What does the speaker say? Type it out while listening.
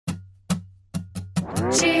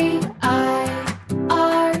it's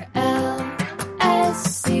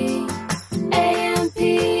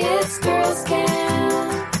Girls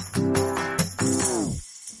Camp.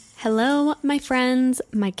 Hello, my friends,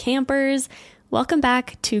 my campers. Welcome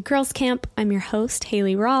back to Girls Camp. I'm your host,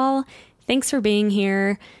 Haley Rawl. Thanks for being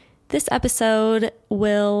here. This episode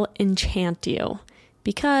will enchant you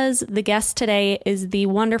because the guest today is the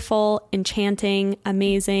wonderful, enchanting,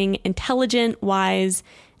 amazing, intelligent, wise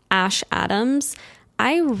Ash Adams.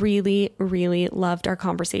 I really, really loved our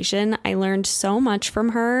conversation. I learned so much from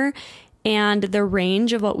her, and the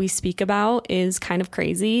range of what we speak about is kind of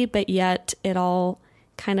crazy, but yet it all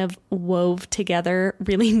kind of wove together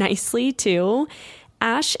really nicely too.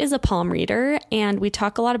 Ash is a palm reader, and we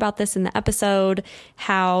talk a lot about this in the episode,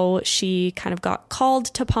 how she kind of got called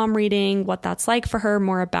to palm reading, what that's like for her,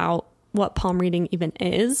 more about what palm reading even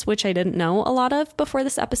is, which I didn't know a lot of before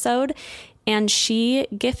this episode. And she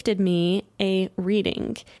gifted me a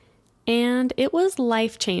reading, and it was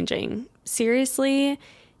life-changing. Seriously,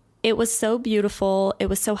 it was so beautiful. It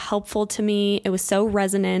was so helpful to me. It was so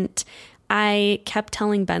resonant. I kept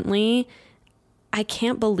telling Bentley, I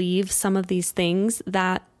can't believe some of these things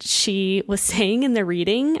that she was saying in the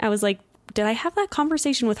reading. I was like, did I have that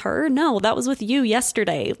conversation with her? No, that was with you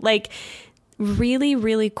yesterday. Like, really,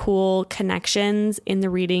 really cool connections in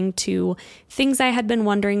the reading to things I had been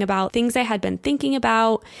wondering about, things I had been thinking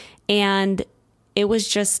about, and it was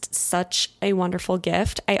just such a wonderful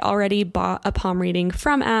gift. I already bought a palm reading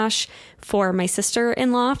from Ash for my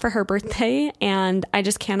sister-in-law for her birthday, and I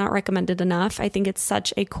just cannot recommend it enough. I think it's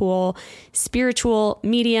such a cool spiritual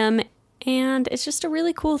medium, and it's just a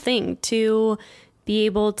really cool thing to be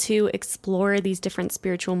able to explore these different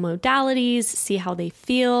spiritual modalities, see how they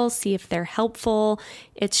feel, see if they're helpful.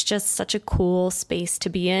 It's just such a cool space to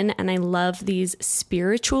be in, and I love these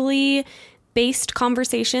spiritually based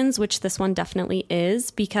conversations, which this one definitely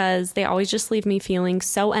is, because they always just leave me feeling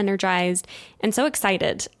so energized and so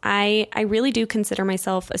excited. I really do consider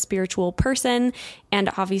myself a spiritual person,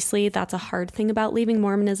 and obviously that's a hard thing about leaving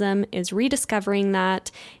Mormonism, is rediscovering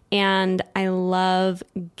that. And I love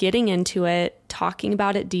getting into it, talking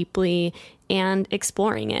about it deeply, and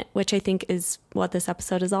exploring it, which I think is what this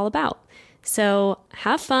episode is all about. So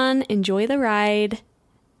have fun, enjoy the ride.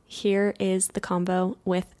 Here is the convo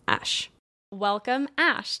with Ash. Welcome,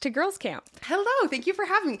 Ash, to Girls Camp. Hello, thank you for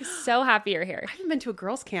having me. So happy you're here. I haven't been to a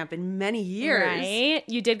girls' camp in many years. Right?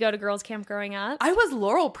 You did go to girls' camp growing up? I was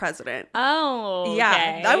Laurel president. Oh, okay.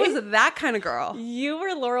 Yeah, I was that kind of girl. You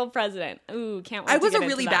were Laurel president. Ooh, can't wait I to was get a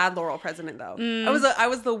really into that. bad Laurel president, though. I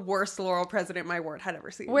was the worst Laurel president my ward had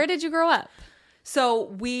ever seen. Where did you grow up?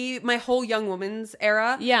 So my whole young woman's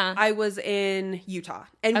era, Yeah. I was in Utah.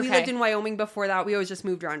 And we Okay. lived in Wyoming before that. We always just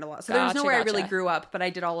moved around a lot. So there was Gotcha, nowhere I really gotcha. grew up, but I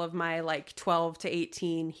did all of my like 12 to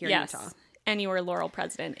 18 here in Utah. And you were Laurel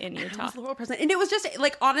president in Utah. I was Laurel president. And it was just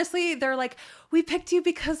like, honestly, they're like, we picked you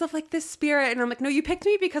because of like this spirit. And I'm like, no, you picked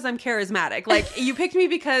me because I'm charismatic. Like you picked me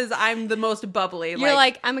because I'm the most bubbly. You're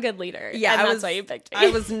like, I'm a good leader. Yeah, and that's why you picked me. I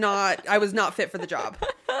was not fit for the job.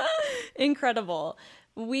 Incredible.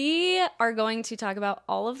 We are going to talk about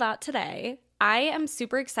all of that today. I am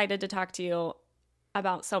super excited to talk to you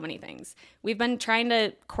about so many things. We've been trying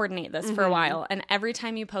to coordinate this for a while, and every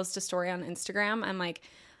time you post a story on Instagram, I'm like,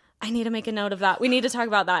 I need to make a note of that. We need to talk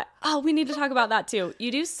about that. Oh, we need to talk about that too.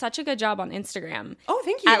 You do such a good job on Instagram. Oh,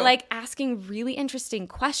 thank you. At like asking really interesting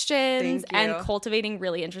questions Thank you. and cultivating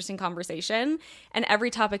really interesting conversation. And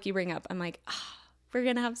every topic you bring up, I'm like, we're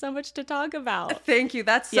going to have so much to talk about. Thank you.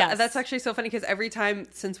 That's Yes. actually so funny because every time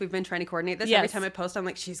since we've been trying to coordinate this, Yes. every time I post, I'm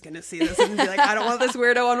like, she's going to see this and be like, I don't want this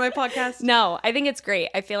weirdo on my podcast. No, I think it's great.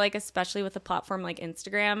 I feel like especially with a platform like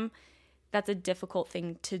Instagram, that's a difficult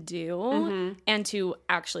thing to do and to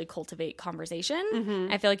actually cultivate conversation.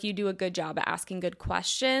 I feel like you do a good job at asking good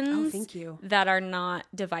questions. Oh, thank you. That are not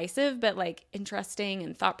divisive, but like interesting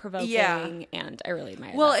and thought-provoking. Yeah. And I really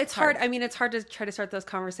admire Well, that. it's hard. I mean, it's hard to try to start those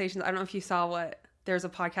conversations. I don't know if you saw there's a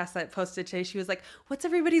podcast that posted today. She was like, what's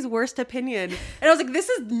everybody's worst opinion? And I was like, this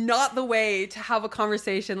is not the way to have a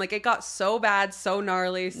conversation. Like it got so bad, so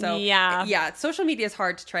gnarly. So yeah, social media is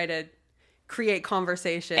hard to try to create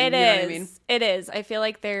conversation. It you is. know what I mean? It is. I feel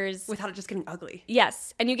like there's... Without it just getting ugly.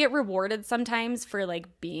 Yes. And you get rewarded sometimes for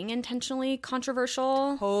like being intentionally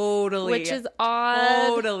controversial. Totally. Which is odd.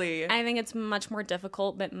 Totally. I think it's much more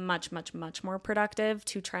difficult, but much, much, much more productive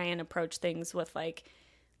to try and approach things with like,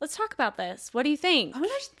 let's talk about this. What do you think? Oh my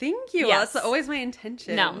gosh, thank you. Yes. That's always my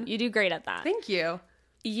intention. No, you do great at that. Thank you.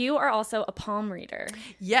 you are also a palm reader.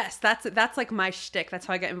 Yes, that's like my shtick. That's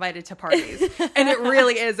how I get invited to parties. And it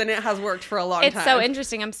really is, and it has worked for a long time. It's so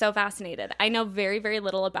interesting. I'm so fascinated. I know very, very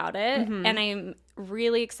little about it, Mm-hmm. and I'm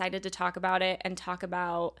really excited to talk about it and talk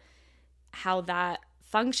about how that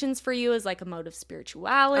functions for you as like a mode of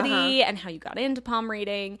spirituality and how you got into palm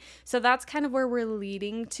reading. So that's kind of where we're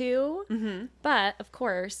leading to. Mm-hmm. But of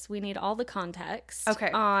course, we need all the context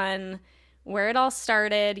on where it all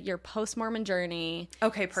started, your post-Mormon journey.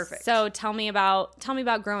 Okay, perfect. So tell me about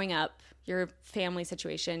growing up, your family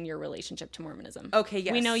situation, your relationship to Mormonism. Okay,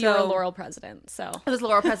 yes. We know you're a Laurel president, so. I was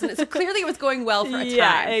Laurel president, so clearly it was going well for a time.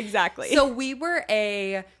 Yeah, exactly. So we were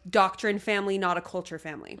a doctrine family, not a culture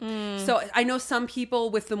family. So I know some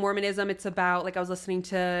people with the Mormonism, it's about, like I was listening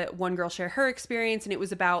to one girl share her experience, and it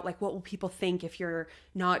was about like, what will people think if you're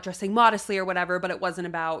not dressing modestly or whatever, but it wasn't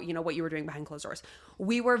about, you know, what you were doing behind closed doors.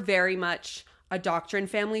 We were very much a doctrine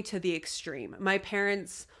family to the extreme. My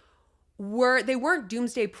parents they weren't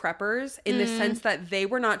doomsday preppers in the sense that they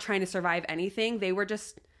were not trying to survive anything. They were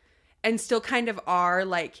just, and still kind of are,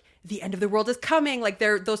 like, the end of the world is coming. Like,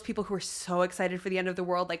 they're those people who are so excited for the end of the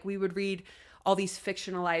world. Like, we would read all these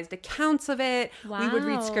fictionalized accounts of it. Wow. We would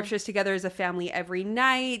read scriptures together as a family every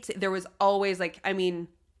night. There was always, like, I mean,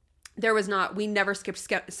 we never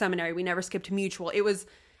skipped seminary. We never skipped mutual. It was,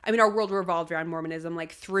 I mean, our world revolved around Mormonism,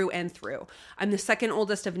 like, through and through. I'm the second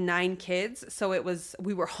oldest of 9 kids, so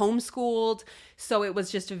we were homeschooled, so it was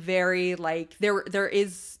just very, like, there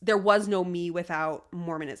was no me without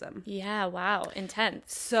Mormonism. Yeah, wow,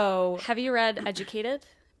 intense. So Have you read Educated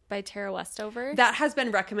by Tara Westover? that has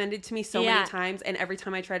been recommended to me so Yeah. many times, and every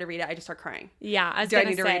time I try to read it, I just start crying. Yeah, I was Do I gonna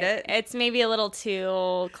need to say, read it? it's maybe a little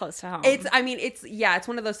too close to home. It's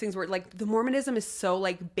one of those things where, like, the Mormonism is so,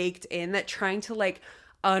 like, baked in that trying to, like,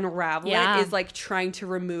 unravel Yeah. it is like trying to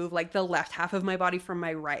remove, like, the left half of my body from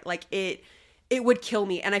my right. Like, it would kill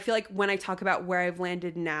me. And I feel like when I talk about where I've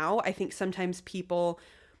landed now, I think sometimes people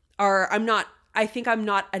I'm not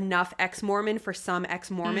enough ex-Mormon for some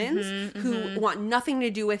ex-Mormons who want nothing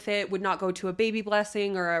to do with it, would not go to a baby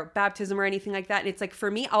blessing or a baptism or anything like that. And it's like,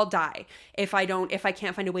 for me, I'll die if I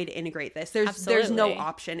can't find a way to integrate this. There's no Absolutely.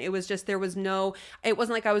 option. It was just, it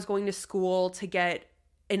wasn't like I was going to school to get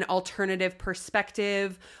an alternative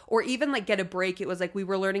perspective or even, like, get a break. It was like we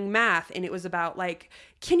were learning math, and it was about, like,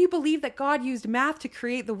 can you believe that God used math to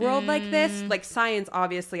create the world like this? Like, science,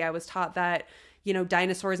 obviously, I was taught that, you know,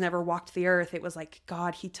 dinosaurs never walked the earth. It was like,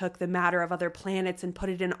 God, he took the matter of other planets and put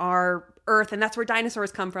it in our earth, and that's where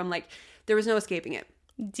dinosaurs come from. Like, there was no escaping it.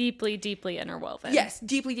 deeply, deeply interwoven. Yes,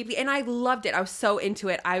 deeply, deeply. And I loved it. I was so into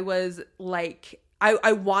it. I was like,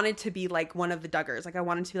 I wanted to be like one of the Duggars. Like, I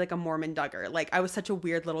wanted to be like a Mormon Duggar. Like, I was such a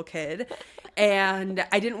weird little kid. And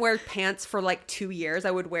I didn't wear pants for like 2 years.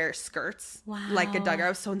 I would wear skirts like a Duggar. I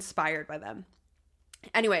was so inspired by them.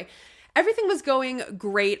 Anyway, everything was going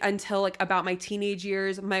great until, like, about my teenage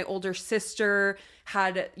years. My older sister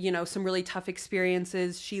had, you know, some really tough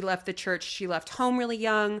experiences. She left the church. She left home really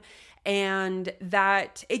young. And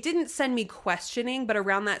that, it didn't send me questioning, but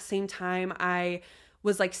around that same time, I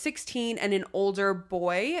was like 16, and an older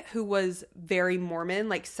boy who was very Mormon,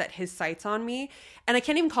 like, set his sights on me. And I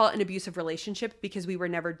can't even call it an abusive relationship because we were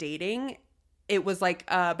never dating. It was like,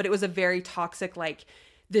 but it was a very toxic, like,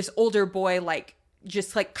 this older boy, like,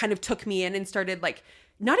 just, like, kind of took me in and started, like,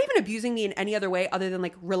 not even abusing me in any other way other than,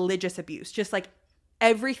 like, religious abuse. Just, like,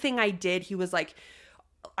 everything I did, he was like,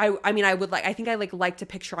 I mean, I think I liked a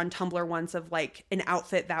picture on Tumblr once of, like, an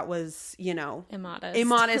outfit that was, you know,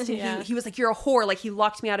 immodest. And Yeah. he was like, you're a whore. Like, he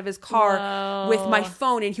locked me out of his car with my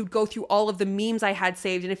phone, and he would go through all of the memes I had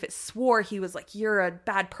saved. And if it swore, he was like, you're a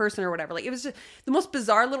bad person or whatever. Like, it was just the most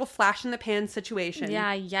bizarre little flash in the pan situation.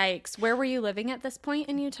 Yeah, yikes. Where were you living at this point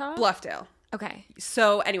in Utah? Bluffdale. Okay.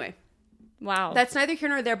 So anyway, Wow. that's neither here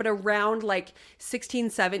nor there, but around like 16,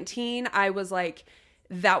 17, I was like,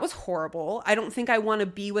 that was horrible. I don't think I want to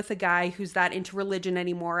be with a guy who's that into religion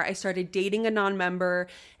anymore. I started dating a non-member,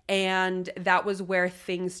 and that was where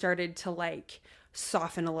things started to, like,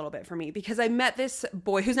 soften a little bit for me, because I met this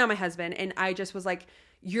boy who's now my husband, and I just was like,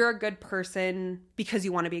 you're a good person because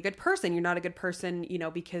you want to be a good person. You're not a good person, you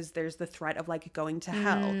know, because there's the threat of, like, going to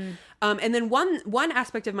hell. And then one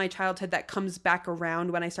aspect of my childhood that comes back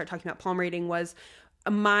around when I start talking about palm reading was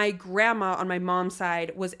my grandma on my mom's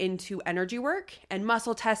side was into energy work and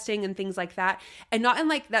muscle testing and things like that. And not in,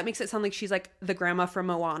 like, that makes it sound like she's like the grandma from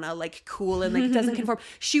Moana, like, cool and, like, doesn't conform.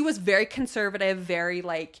 She was very conservative, very,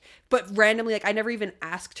 like, but randomly, like, I never even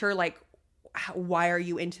asked her, like, why are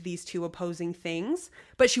you into these two opposing things?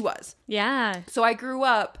 But she was. Yeah. So I grew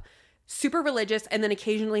up super religious, and then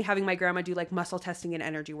occasionally having my grandma do like muscle testing and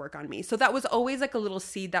energy work on me. So that was always like a little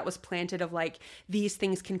seed that was planted of like, these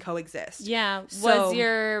things can coexist. Yeah. So, was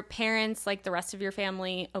your parents, like the rest of your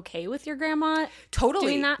family, okay with your grandma totally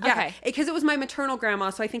doing that? Yeah. Okay. Because it was my maternal grandma.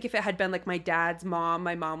 So I think if it had been like my dad's mom,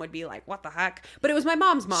 my mom would be like, what the heck? But it was my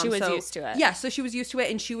mom's mom. She was so, used to it. Yeah. So she was used to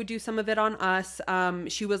it, and she would do some of it on us.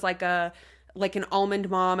 She was like an almond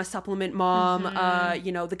mom, a supplement mom,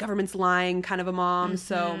 the government's lying kind of a mom.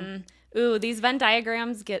 So ooh, these Venn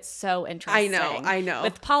diagrams get so interesting. I know.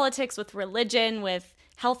 With politics, with religion, with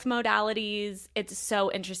health modalities, it's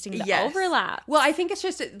so interesting to overlap. Well, I think it's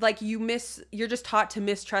just like you're just taught to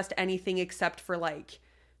mistrust anything except for like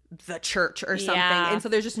the church or something. Yeah. And so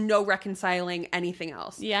there's just no reconciling anything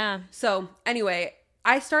else. Yeah. So anyway,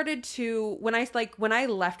 I started to, when I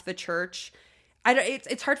left the church,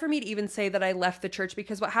 it's hard for me to even say that I left the church,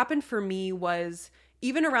 because what happened for me was,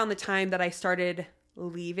 even around the time that I started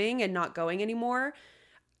leaving and not going anymore,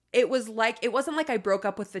 it wasn't like I broke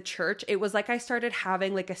up with the church. It was like I started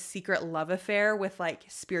having like a secret love affair with like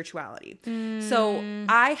spirituality. So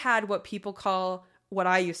I had what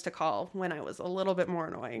I used to call, when I was a little bit more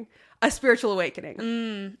annoying, a spiritual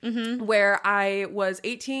awakening. Where I was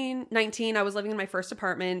 18, 19, I was living in my first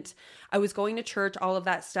apartment. I was going to church, all of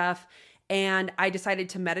that stuff. And I decided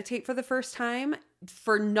to meditate for the first time,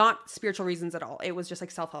 for not spiritual reasons at all. It was just like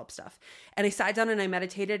self-help stuff. And I sat down and I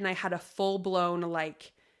meditated, and I had a full-blown,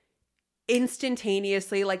 like,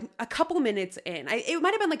 instantaneously, like a couple minutes in. It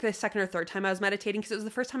might have been like the second or third time I was meditating, because it was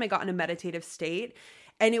the first time I got in a meditative state.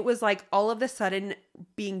 And it was like all of a sudden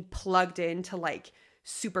being plugged into like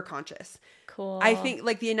super conscious. Cool. I think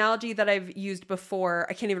like the analogy that I've used before,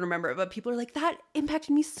 I can't even remember it, but people are like, that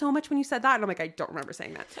impacted me so much when you said that. And I'm like, I don't remember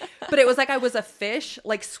saying that. But it was like I was a fish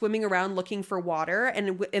like swimming around looking for water,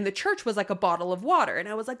 and the church was like a bottle of water. And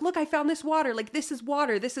I was like, look, I found this water. Like, this is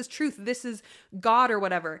water. This is truth. This is God or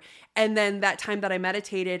whatever. And then that time that I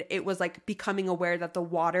meditated, it was like becoming aware that the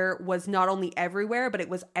water was not only everywhere, but it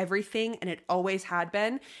was everything, and it always had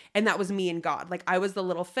been. And that was me and God. Like, I was the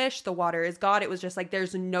little fish. The water is God. It was just like,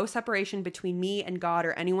 there's no separation between me and God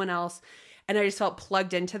or anyone else. And I just felt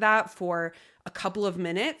plugged into that for a couple of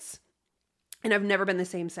minutes. And I've never been the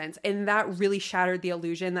same since. And that really shattered the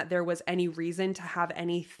illusion that there was any reason to have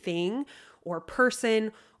anything or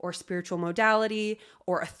person or spiritual modality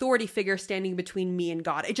or authority figure standing between me and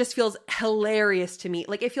God. It just feels hilarious to me.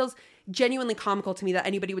 Like, it feels genuinely comical to me that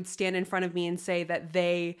anybody would stand in front of me and say that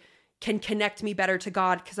they can connect me better to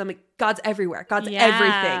God, because I'm like, God's everywhere. God's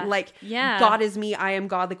everything. Like, God is me. I am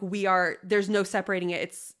God. Like, there's no separating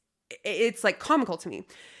it. It's like comical to me.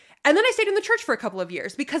 And then I stayed in the church for a couple of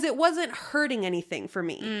years because it wasn't hurting anything for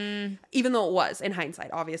me, even though it was, in hindsight,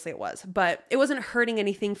 obviously it was, but it wasn't hurting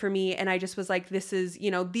anything for me. And I just was like, this is,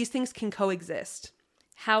 these things can coexist.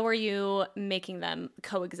 How were you making them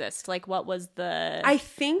coexist? Like, what was I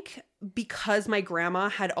think because my grandma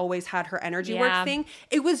had always had her energy work thing,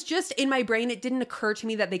 it was just in my brain. It didn't occur to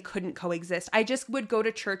me that they couldn't coexist. I just would go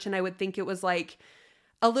to church and I would think it was like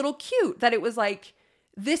a little cute, that it was like,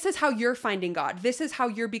 this is how you're finding God. This is how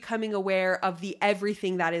you're becoming aware of the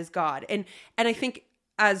everything that is God. And I think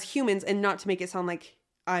as humans, and not to make it sound like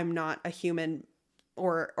I'm not a human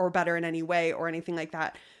or better in any way or anything like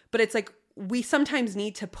that, but it's like, we sometimes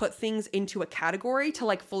need to put things into a category to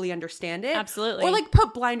like fully understand it. Absolutely. Or like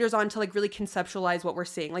put blinders on to like really conceptualize what we're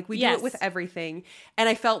seeing. Like, we do it with everything. And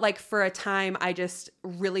I felt like for a time, I just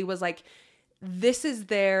really was like, this is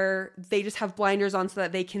they just have blinders on so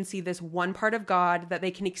that they can see this one part of God, that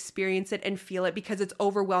they can experience it and feel it, because it's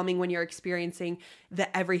overwhelming when you're experiencing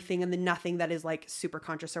the everything and the nothing that is like super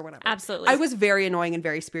conscious or whatever. Absolutely. I was very annoying and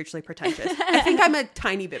very spiritually pretentious. I think I'm a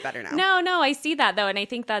tiny bit better now. No, I see that though. And I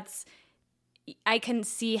think I can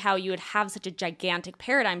see how you would have such a gigantic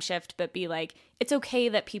paradigm shift, but be like, it's okay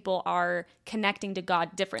that people are connecting to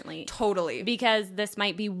God differently. Totally. Because this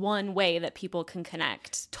might be one way that people can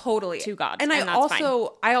connect to God. And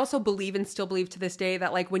I also believe, and still believe to this day,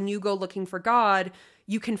 that like when you go looking for God,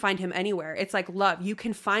 you can find him anywhere. It's like love. You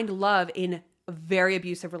can find love in very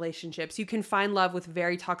abusive relationships. You can find love with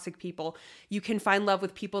very toxic people. You can find love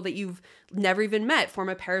with people that you've never even met, form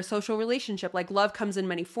a parasocial relationship. Like, love comes in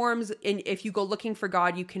many forms. And if you go looking for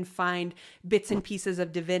God, you can find bits and pieces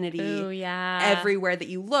of divinity everywhere that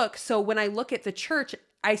you look. So when I look at the church,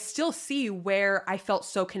 I still see where I felt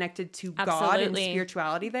so connected to God and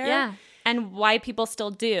spirituality there. Yeah. And why people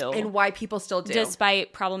still do. And why people still do.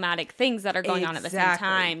 Despite problematic things that are going on at the same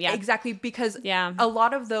time. Yeah. Exactly. Because a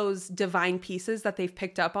lot of those divine pieces that they've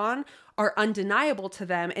picked up on are undeniable to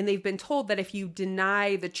them. And they've been told that if you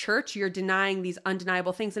deny the church, you're denying these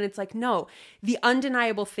undeniable things. And it's like, no, the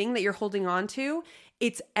undeniable thing that you're holding on to,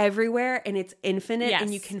 it's everywhere and it's infinite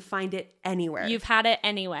and you can find it anywhere. You've had it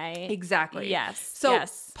anyway. Exactly. Yes. So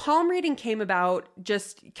palm reading came about,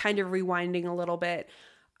 just kind of rewinding a little bit.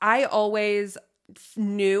 I always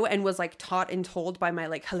knew and was like taught and told by my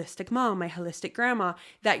like holistic mom, my holistic grandma,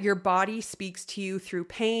 that your body speaks to you through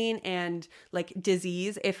pain and like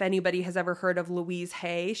disease. If anybody has ever heard of Louise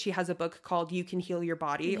Hay, she has a book called You Can Heal Your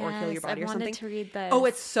Body or Heal Your Body or something. I wanted to read this. Oh,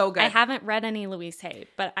 it's so good. I haven't read any Louise Hay,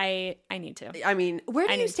 but I need to. I mean, where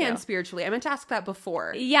do you stand spiritually? I meant to ask that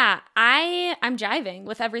before. Yeah, I'm jiving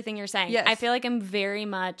with everything you're saying. Yes. I feel like I'm very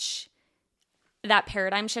much that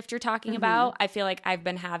paradigm shift you're talking about. I feel like I've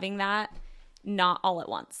been having that not all at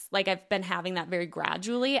once. Like I've been having that very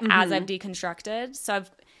gradually as I've deconstructed. So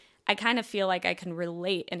I kind of feel like I can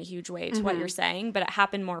relate in a huge way to what you're saying, but it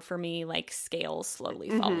happened more for me like scales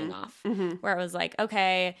slowly falling off, where I was like,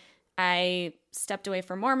 okay, I stepped away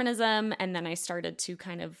from Mormonism and then I started to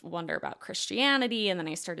kind of wonder about Christianity and then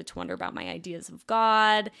I started to wonder about my ideas of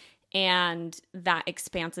God. And that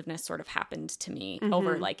expansiveness sort of happened to me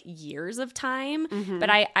over like years of time. But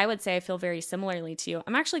I would say I feel very similarly to you.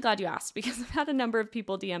 I'm actually glad you asked because I've had a number of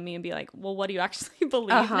people DM me and be like, well, what do you actually believe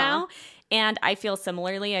now? And I feel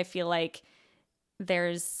similarly. I feel like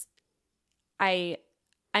I'm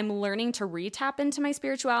learning to re-tap into my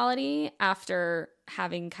spirituality after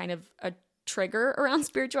having kind of a trigger around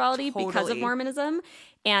spirituality because of Mormonism.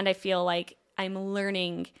 And I feel like I'm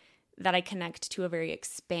learning that I connect to a very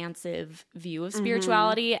expansive view of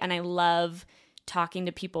spirituality. And I love talking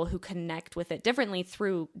to people who connect with it differently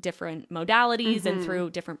through different modalities and through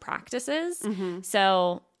different practices.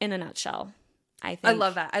 So in a nutshell, I think. I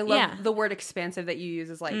love that. I love the word expansive that you use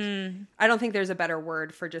is like, I don't think there's a better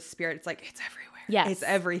word for just spirit. It's like, it's everywhere. Yes. It's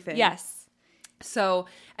everything. Yes. So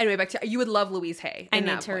anyway, back to, you would love Louise Hay. I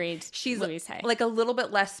need to read She's Louise Hay. Like a little bit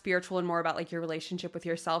less spiritual and more about like your relationship with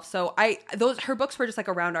yourself. So her books were just like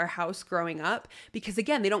around our house growing up because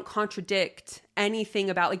again, they don't contradict anything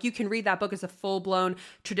about like, you can read that book as a full blown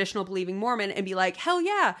traditional believing Mormon and be like, hell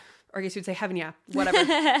yeah. Or I guess you'd say heaven yeah,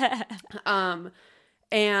 whatever.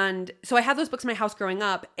 And so I had those books in my house growing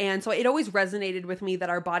up. And so it always resonated with me that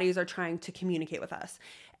our bodies are trying to communicate with us.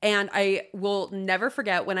 And I will never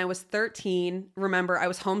forget when I was 13, remember I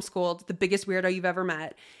was homeschooled, the biggest weirdo you've ever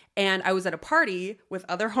met. And I was at a party with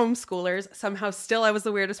other homeschoolers. Somehow still I was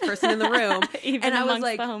the weirdest person in the room. Even and I was amongst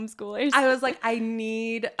like, the homeschoolers. I was like, I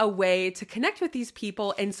need a way to connect with these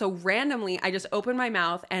people. And so randomly I just opened my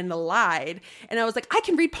mouth and lied. And I was like, I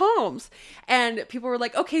can read palms. And people were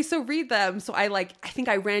like, okay, so read them. So I think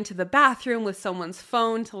I ran to the bathroom with someone's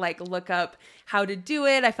phone to like look up how to do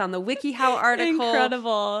it. I found the WikiHow article.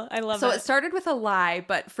 Incredible. I love it. So it started with a lie,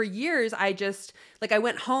 but for years I just I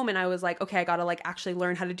went home and I was like, okay, I got to like actually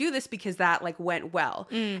learn how to do this because that like went well.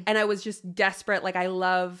 And I was just desperate. Like I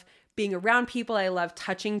love being around people. I love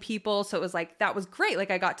touching people. So it was like, that was great. Like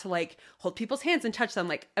I got to like hold people's hands and touch them.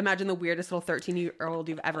 Like imagine the weirdest little 13-year-old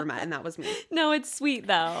you've ever met. And that was me. No, it's sweet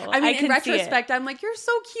though. I mean, in retrospect, I'm like, you're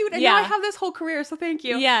so cute. And now I have this whole career. So thank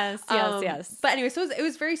you. Yes. But anyway, so it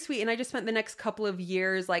was very sweet. And I just spent the next couple of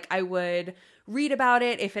years, like I would read about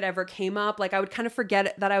it if it ever came up. Like I would kind of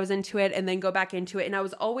forget that I was into it and then go back into it. And I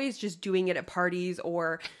was always just doing it at parties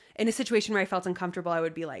or in a situation where I felt uncomfortable. I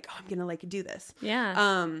would be like, oh, I'm going to like do this. Yeah.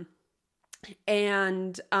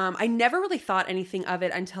 I never really thought anything of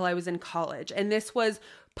it until I was in college. And this was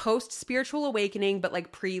post spiritual awakening, but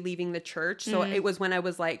like pre leaving the church. So it was when I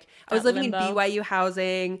was like, I was living limbo. in BYU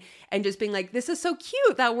housing and just being like, this is so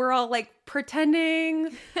cute that we're all like pretending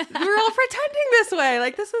this way.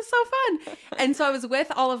 Like, this is so fun. And so I was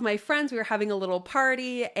with all of my friends. We were having a little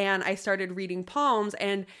party and I started reading palms.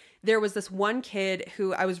 And there was this one kid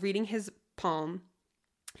who I was reading his palm.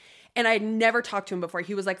 And I had never talked to him before.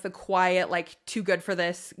 He was like the quiet, like too good for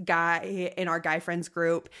this guy in our guy friends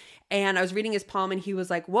group. And I was reading his palm and he was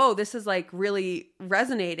like, whoa, this is like really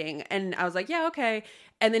resonating. And I was like, yeah, okay.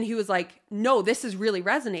 And then he was like, no, this is really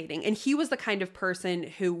resonating. And he was the kind of person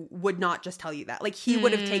who would not just tell you that. Like he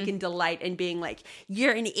would have taken delight in being like,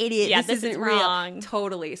 you're an idiot. Yeah, this isn't real. wrong.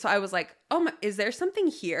 Totally. So I was like, oh, is there something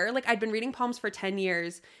here? Like I'd been reading palms for 10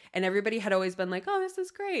 years and everybody had always been like, oh, this is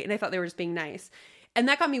great. And I thought they were just being nice. And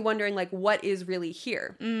that got me wondering, like, what is really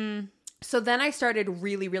here? So then I started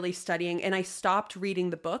really, really studying and I stopped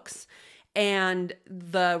reading the books and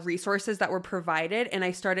the resources that were provided. And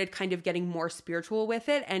I started kind of getting more spiritual with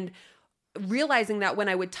it. And realizing that when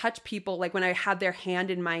I would touch people, like when I had their hand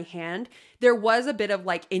in my hand, there was a bit of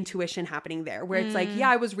like intuition happening there where it's like, yeah,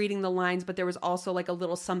 I was reading the lines, but there was also like a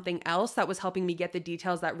little something else that was helping me get the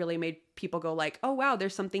details that really made people go like, oh, wow,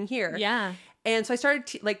 there's something here. Yeah. And so I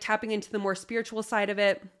started like tapping into the more spiritual side of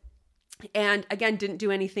it. And again, didn't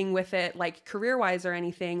do anything with it like career-wise or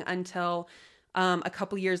anything until a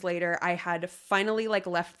couple years later, I had finally like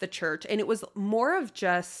left the church. And it was more of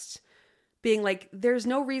just being like, there's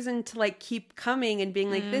no reason to like keep coming and being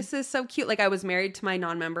like, this is so cute. Like I was married to my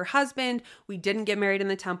non-member husband. We didn't get married in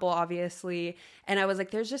the temple, obviously. And I was like,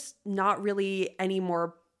 there's just not really any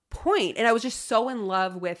more point. And I was just so in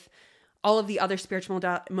love with all of the other spiritual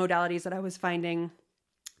modalities that I was finding,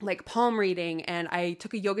 like palm reading. And I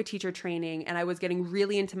took a yoga teacher training and I was getting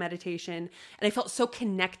really into meditation and I felt so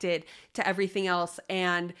connected to everything else.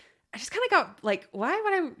 And I just kind of got like, why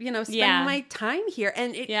would I, spend my time here?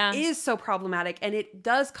 And it is so problematic and it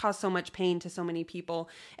does cause so much pain to so many people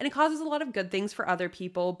and it causes a lot of good things for other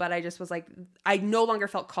people. But I just was like, I no longer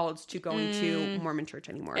felt called to going to Mormon church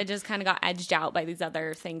anymore. It just kind of got edged out by these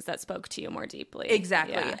other things that spoke to you more deeply.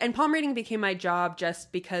 Exactly. Yeah. And palm reading became my job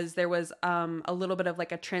just because there was a little bit of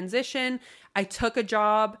like a transition. I took a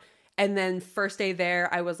job and then first day there,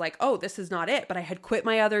 I was like, oh, this is not it. But I had quit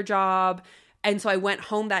my other job. And so I went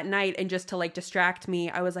home that night and just to like distract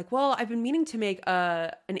me, I was like, well, I've been meaning to make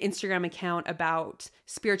an Instagram account about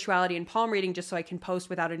spirituality and palm reading just so I can post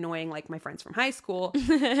without annoying like my friends from high school.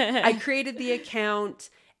 I created the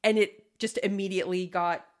account and it just immediately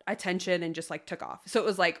got attention and just like took off. So it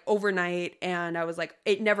was like overnight and I was like,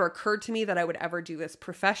 it never occurred to me that I would ever do this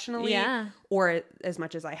professionally or as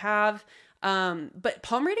much as I have. But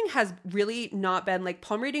palm reading has really not been like,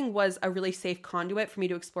 palm reading was a really safe conduit for me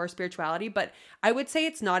to explore spirituality, but I would say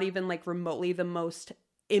it's not even like remotely the most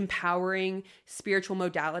empowering spiritual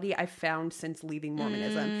modality I've found since leaving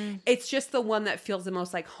Mormonism. It's just the one that feels the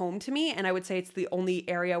most like home to me. And I would say it's the only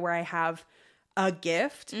area where I have a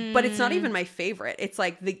gift, but it's not even my favorite. It's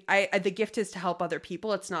like the gift is to help other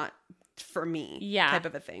people. It's not for me type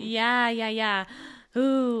of a thing. Yeah.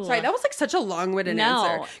 Ooh. Sorry, that was like such a long-winded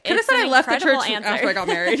answer. Could have it's said I left the church answer. after I got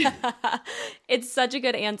married. It's such a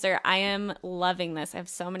good answer. I am loving this. I have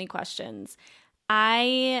so many questions.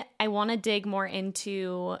 I want to dig more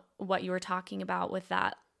into what you were talking about with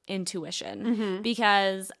that intuition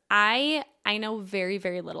because I know very,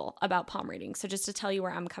 very little about palm reading. So just to tell you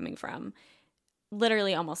where I'm coming from,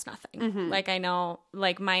 literally almost nothing. Like I know,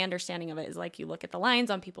 like my understanding of it is like you look at the lines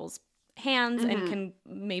on people's hands and can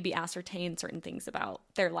maybe ascertain certain things about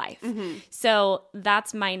their life. So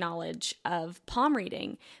that's my knowledge of palm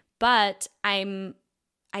reading. But I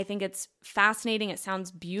think it's fascinating. It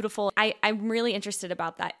sounds beautiful. I'm really interested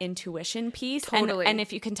about that intuition piece. Totally. And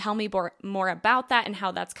if you can tell me more about that and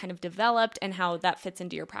how that's kind of developed and how that fits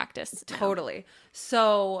into your practice. Totally.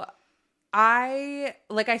 So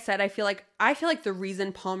like I said, I feel like the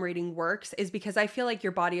reason palm reading works is because I feel like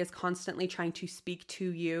your body is constantly trying to speak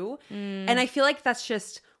to you. And I feel like that's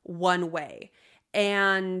just one way.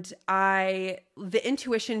 And the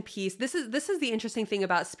intuition piece, this is the interesting thing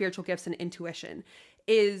about spiritual gifts and intuition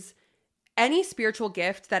is any spiritual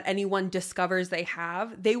gift that anyone discovers they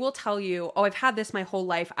have, they will tell you, oh, I've had this my whole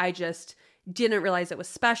life. I just didn't realize it was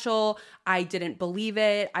special. I didn't believe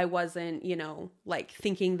it. I wasn't, like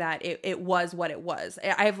thinking that it was what it was.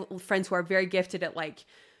 I have friends who are very gifted at like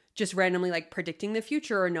just randomly like predicting the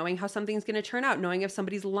future or knowing how something's going to turn out, knowing if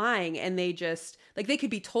somebody's lying. And they just like, they could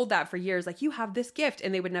be told that for years, like you have this gift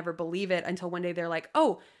and they would never believe it until one day they're like,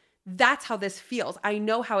 oh, that's how this feels. I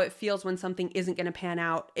know how it feels when something isn't going to pan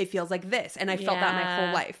out. It feels like this. And I felt that my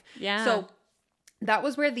whole life. Yeah. So that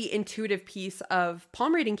was where the intuitive piece of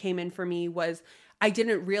palm reading came in for me was I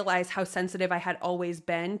didn't realize how sensitive I had always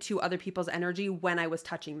been to other people's energy when I was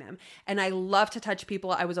touching them. And I love to touch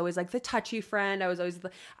people. I was always like the touchy friend. I was always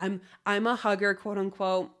I'm a hugger, quote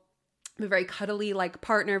unquote. I'm a very cuddly like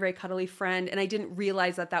partner, very cuddly friend. And I didn't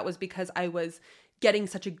realize that was because I was getting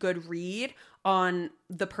such a good read on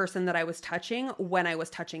the person that I was touching when I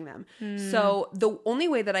was touching them. So the only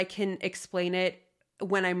way that I can explain it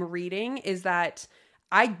when I'm reading is that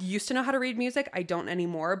I used to know how to read music. I don't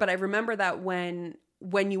anymore, but I remember that when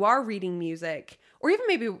you are reading music, or even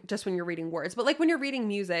maybe just when you're reading words, but like when you're reading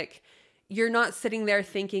music, you're not sitting there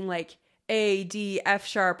thinking like A, D, F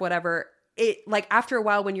sharp, whatever. It like after a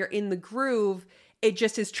while when you're in the groove, it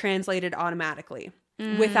just is translated automatically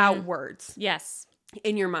without words. Yes.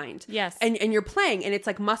 In your mind. Yes. And you're playing and it's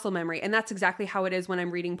like muscle memory. And that's exactly how it is when I'm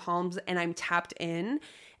reading palms and I'm tapped in.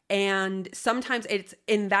 And sometimes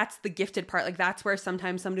and that's the gifted part. Like that's where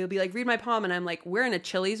sometimes somebody will be like, read my palm. And I'm like, we're in a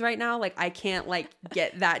Chili's right now. Like I can't like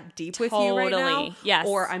get that deep with you right now. Yes.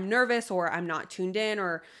 Or I'm nervous or I'm not tuned in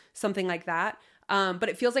or something like that. But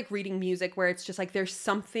it feels like reading music where it's just like, there's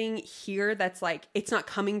something here that's like, it's not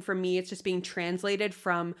coming from me. It's just being translated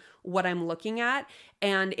from what I'm looking at.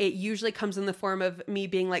 And it usually comes in the form of me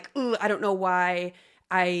being like, ooh, I don't know why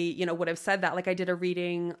I, would have said that. Like I did a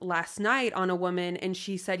reading last night on a woman and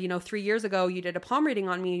she said, 3 years ago you did a palm reading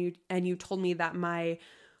on me and you told me that my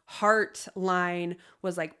heart line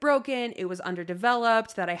was like broken. It was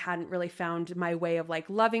underdeveloped, that I hadn't really found my way of like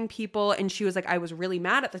loving people. And she was like, I was really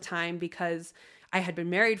mad at the time because I had been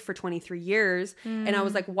married for 23 years. And I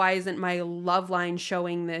was like, why isn't my love line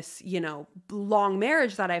showing this, long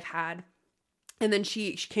marriage that I've had? And then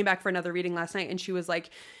she came back for another reading last night and she was like,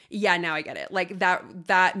 yeah, now I get it. Like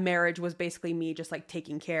that marriage was basically me just like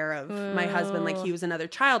taking care of my husband. Like he was another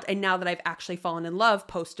child. And now that I've actually fallen in love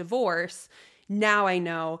post-divorce, now I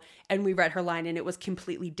know. And we read her line and it was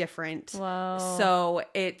completely different. Whoa. So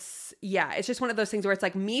it's just one of those things where it's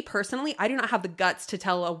like, me personally, I do not have the guts to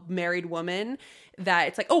tell a married woman that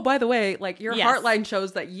it's like, oh, by the way, like your heart line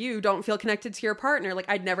shows that you don't feel connected to your partner. Like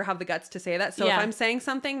I'd never have the guts to say that. So if I'm saying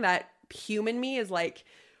something that human me is like,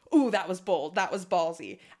 ooh, that was bold, that was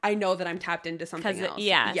ballsy, I know that I'm tapped into something else.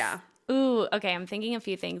 Yes. Yeah. Ooh, okay. I'm thinking a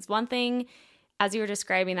few things. One thing, as you were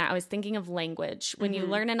describing that, I was thinking of language. When you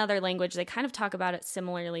learn another language, they kind of talk about it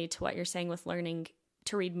similarly to what you're saying with learning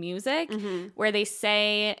to read music, where they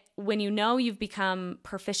say when you've become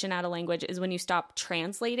proficient at a language is when you stop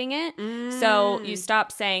translating it. So you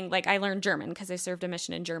stop saying, like, I learned German because I served a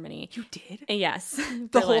mission in Germany. You did? Yes.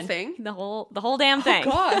 The whole thing? The whole damn thing. Oh,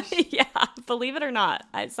 gosh. Yeah. Believe it or not.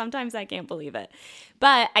 Sometimes I can't believe it.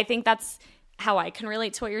 But I think that's how I can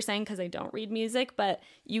relate to what you're saying because I don't read music. But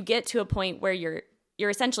you get to a point where you're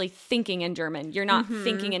essentially thinking in German. You're not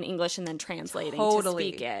thinking in English and then translating to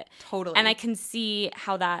speak it. Totally. And I can see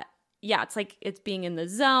how that, it's like it's being in the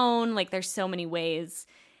zone. Like there's so many ways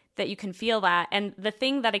that you can feel that. And the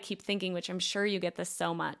thing that I keep thinking, which I'm sure you get this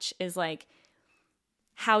so much, is like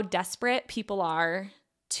how desperate people are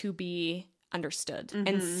to be understood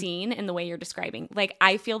and seen in the way you're describing. Like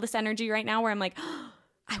I feel this energy right now where I'm like, oh,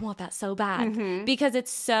 I want that so bad because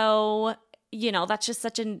it's so... that's just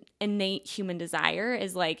such an innate human desire,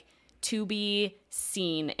 is like to be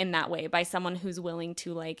seen in that way by someone who's willing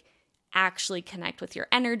to like actually connect with your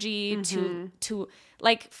energy, to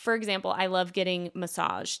like, for example, I love getting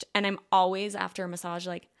massaged and I'm always after a massage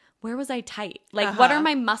like, where was I tight? Like, what are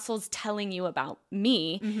my muscles telling you about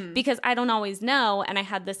me? Because I don't always know. And I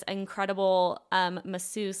had this incredible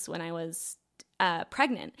masseuse when I was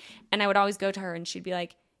pregnant, and I would always go to her and she'd be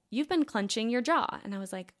like, you've been clenching your jaw. And I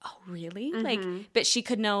was like, oh, really? Like, but she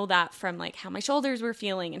could know that from like how my shoulders were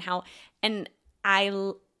feeling and I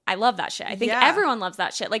love that shit. I think everyone loves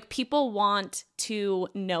that shit. Like people want to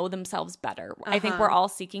know themselves better. I think we're all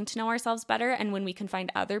seeking to know ourselves better. And when we can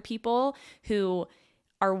find other people who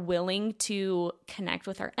are willing to connect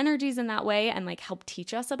with our energies in that way and like help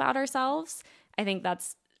teach us about ourselves, I think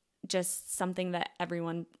that's just something that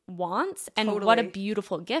everyone wants. And what a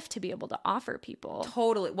beautiful gift to be able to offer people.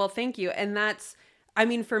 Totally. Well, thank you. And that's, I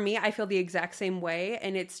mean, for me, I feel the exact same way.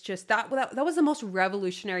 And it's just that was the most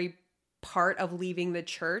revolutionary part of leaving the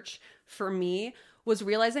church for me, was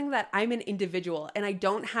realizing that I'm an individual and I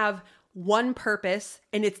don't have one purpose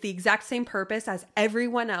and it's the exact same purpose as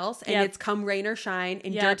everyone else. And it's come rain or shine,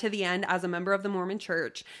 endure to the end as a member of the Mormon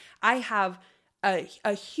church. I have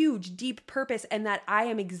a huge, deep purpose, and that I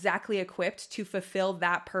am exactly equipped to fulfill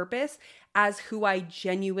that purpose as who I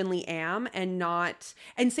genuinely am,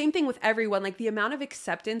 and same thing with everyone. Like the amount of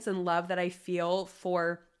acceptance and love that I feel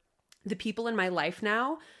for the people in my life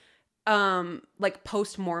now, like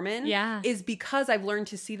post-Mormon, is because I've learned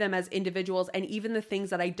to see them as individuals, and even the things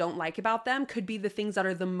that I don't like about them could be the things that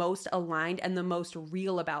are the most aligned and the most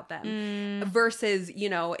real about them. Versus,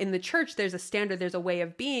 in the church, there's a standard, there's a way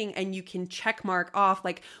of being, and you can check mark off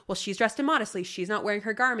like, well, she's dressed immodestly, she's not wearing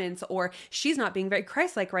her garments, or she's not being very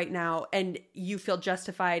Christ-like right now, and you feel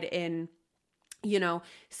justified in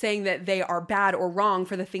saying that they are bad or wrong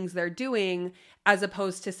for the things they're doing, as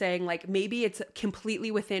opposed to saying like, maybe it's completely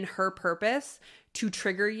within her purpose to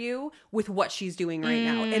trigger you with what she's doing right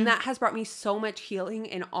now. And that has brought me so much healing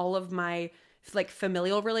in all of my like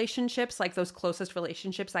familial relationships, like those closest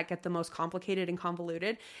relationships that get the most complicated and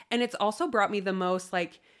convoluted. And it's also brought me the most,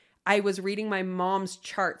 like, I was reading my mom's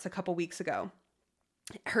charts a couple weeks ago.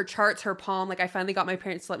 Her charts, her palm, like I finally got my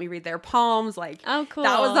parents to let me read their palms. Like, oh, cool.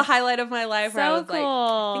 That was the highlight of my life. So where I was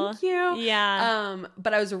cool. like, thank you. Yeah.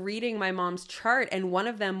 But I was reading my mom's chart, and one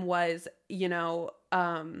of them was,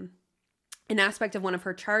 an aspect of one of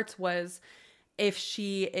her charts was if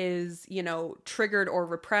she is, you know, triggered or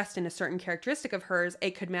repressed in a certain characteristic of hers,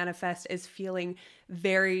 it could manifest as feeling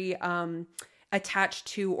very attached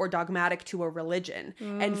to or dogmatic to a religion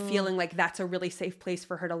and feeling like that's a really safe place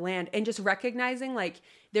for her to land. And just recognizing like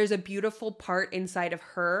there's a beautiful part inside of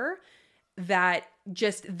her that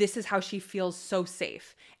just this is how she feels so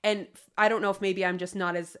safe. And I don't know if maybe I'm just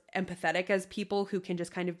not as empathetic as people who can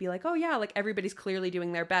just kind of be like, oh yeah, like everybody's clearly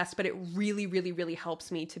doing their best. But it really, really, really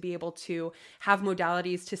helps me to be able to have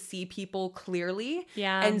modalities to see people clearly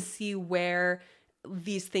and see where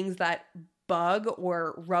these things that bug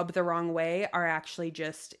or rub the wrong way are actually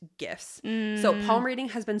just gifts. So palm reading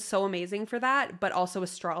has been so amazing for that, but also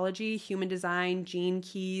astrology, human design, gene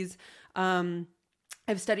keys,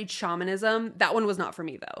 I've studied shamanism. That one was not for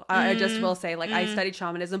me though. I just will say like I studied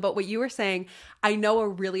shamanism, but what you were saying, I know a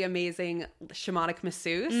really amazing shamanic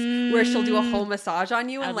masseuse where she'll do a whole massage on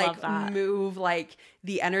you and like move like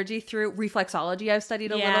the energy through. Reflexology I've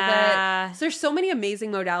studied a little bit. So there's so many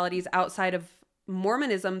amazing modalities outside of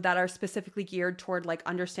Mormonism that are specifically geared toward like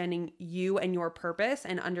understanding you and your purpose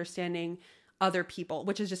and understanding other people,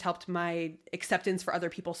 which has just helped my acceptance for other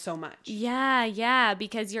people so much. Yeah,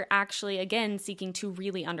 because you're actually, again, seeking to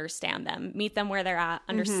really understand them, meet them where they're at,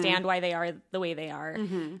 understand why they are the way they are.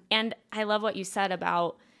 And I love what you said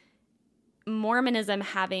about Mormonism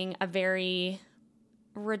having a very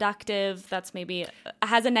reductive, that's maybe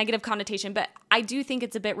has a negative connotation, but I do think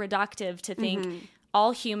it's a bit reductive to think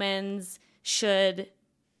all humans should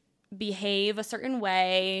behave a certain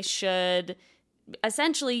way, should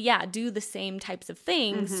essentially, do the same types of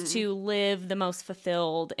things to live the most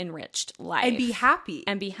fulfilled, enriched life. And be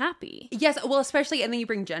happy. Yes, well, especially, and then you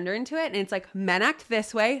bring gender into it, and it's like, men act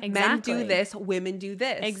this way, men do this, women do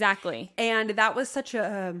this. Exactly. And that was such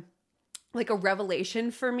a revelation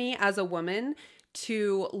for me as a woman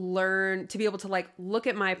to learn, to be able to like look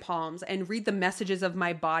at my palms and read the messages of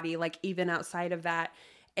my body, like even outside of that,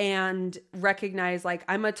 and recognize like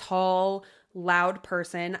I'm a tall, loud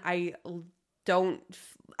person. I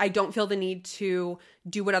don't feel the need to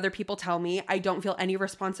do what other people tell me. I don't feel any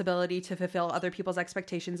responsibility to fulfill other people's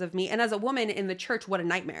expectations of me. And as a woman in the church, what a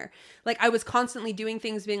nightmare. Like I was constantly doing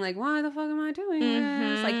things being like, why the fuck am I doing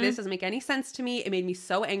this? Like this doesn't make any sense to me. It made me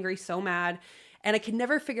so angry, so mad. And I could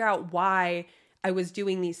never figure out why I was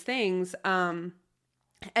doing these things. And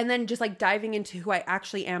then just like diving into who I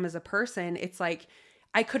actually am as a person, it's like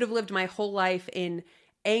I could have lived my whole life in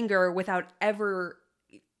anger without ever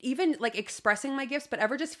even like expressing my gifts, but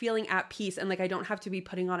ever just feeling at peace. And like, I don't have to be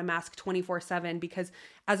putting on a mask 24/7 because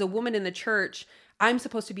as a woman in the church, I'm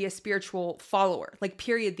supposed to be a spiritual follower, like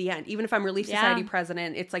period, the end. Even if I'm Relief Society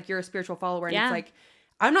president, it's like, you're a spiritual follower. And it's like,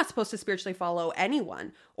 I'm not supposed to spiritually follow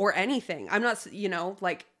anyone or anything. I'm not,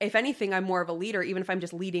 like if anything, I'm more of a leader, even if I'm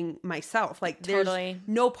just leading myself. Like there's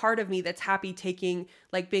no part of me that's happy taking,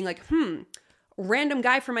 like being like, random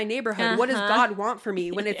guy from my neighborhood. What does God want for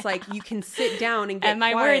me? When it's like, you can sit down and get Am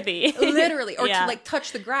I quiet, worthy? Literally. Or to like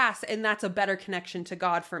touch the grass. And that's a better connection to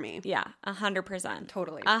God for me. Yeah, 100%.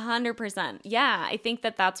 Totally. 100%. Yeah, I think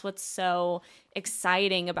that that's what's so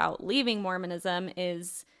exciting about leaving Mormonism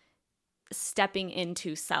is stepping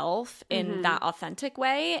into self in that authentic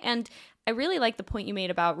way. And I really like the point you made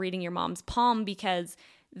about reading your mom's palm, because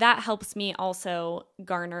that helps me also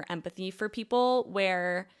garner empathy for people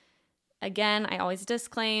where, again, I always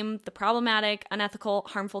disclaim the problematic, unethical,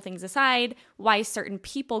 harmful things aside, why certain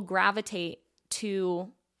people gravitate to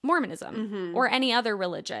Mormonism or any other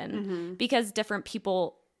religion, because different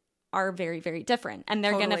people are very, very different, and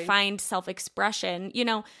they're going to find self-expression.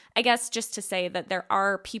 I guess just to say that there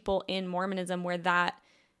are people in Mormonism where that,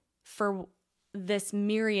 for this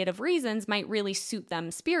myriad of reasons, might really suit them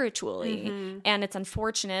spiritually. And it's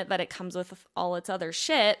unfortunate that it comes with all its other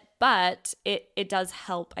shit, but it does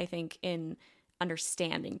help, I think, in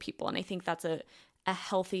understanding people. And I think that's a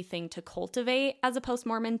healthy thing to cultivate as a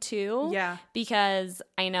post-Mormon too. Yeah. Because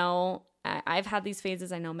I know I've had these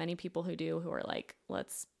phases. I know many people who do, who are like,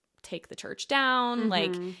 let's take the church down.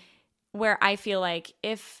 Like, where I feel like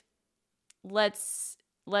let's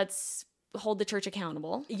hold the church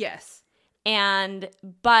accountable. Yes.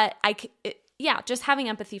 But just having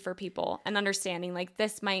empathy for people and understanding like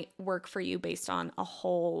this might work for you based on a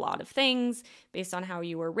whole lot of things, based on how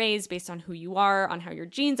you were raised, based on who you are, on how your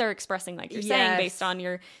genes are expressing, like you're saying, based on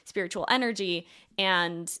your spiritual energy.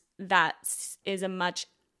 And that is a much,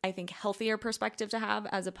 I think, healthier perspective to have,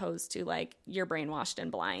 as opposed to like you're brainwashed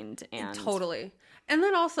and blind. And totally. And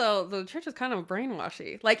then also the church is kind of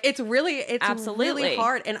brainwashy. Like it's really Absolutely. really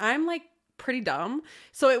hard. And I'm like pretty dumb.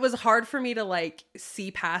 So it was hard for me to like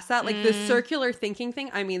see past that. Like the circular thinking thing.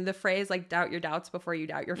 I mean, the phrase like doubt your doubts before you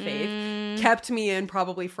doubt your faith kept me in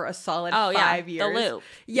probably for a solid 5 years. The loop.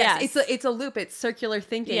 Yes. It's a loop. It's circular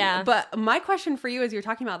thinking. Yeah. But my question for you as you're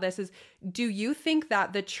talking about this is, do you think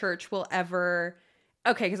that the church will ever...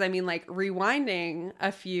 Okay, because I mean, like, rewinding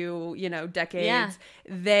a few, decades,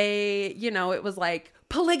 they, it was like,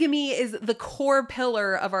 polygamy is the core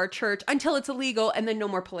pillar of our church until it's illegal, and then no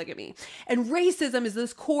more polygamy. And racism is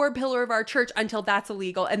this core pillar of our church until that's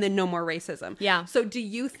illegal, and then no more racism. Yeah. So do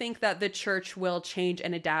you think that the church will change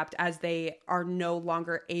and adapt as they are no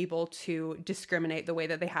longer able to discriminate the way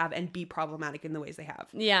that they have and be problematic in the ways they have?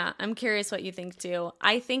 Yeah, I'm curious what you think, too.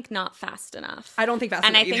 I think not fast enough. I don't think fast enough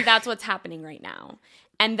And I think either. that's what's happening right now.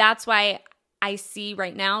 And that's why I see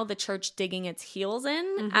right now the church digging its heels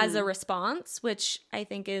in as a response, which I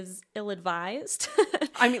think is ill-advised.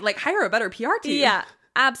 I mean, like, hire a better PR team. Yeah,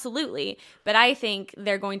 absolutely. But I think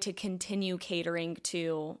they're going to continue catering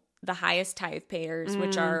to the highest tithe payers,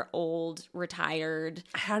 which are old, retired,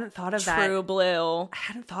 I hadn't thought of that. true blue. I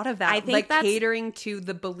hadn't thought of that. I think like that's- catering to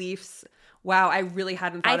the beliefs. Wow, I really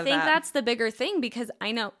hadn't thought of that. I think that's the bigger thing, because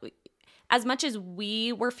I know as much as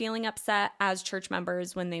we were feeling upset as church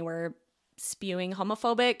members when they were spewing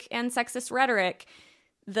homophobic and sexist rhetoric,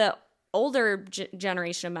 the older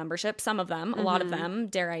generation of membership, some of them, a lot of them,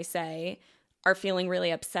 dare I say, are feeling really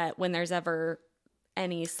upset when there's ever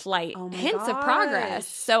any slight hints of progress.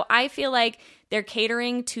 So I feel like they're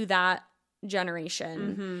catering to that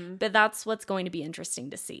generation, but that's what's going to be interesting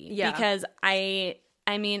to see. Yeah. Because I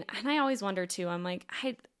mean, and I always wonder too, I'm like,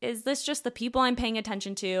 is this just the people I'm paying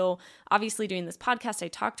attention to? Obviously, doing this podcast, I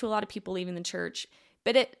talk to a lot of people leaving the church,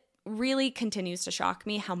 but it really continues to shock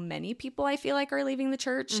me how many people I feel like are leaving the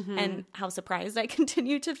church and how surprised I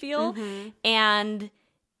continue to feel. And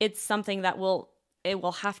it's something that will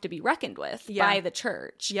have to be reckoned with by the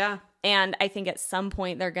church. Yeah. And I think at some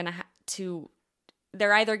point they're going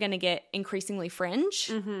they're either going to get increasingly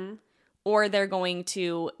fringe or they're going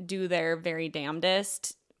to do their very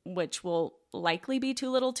damnedest, which will likely be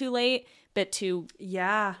too little too late, but to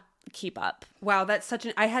keep up. Wow, that's such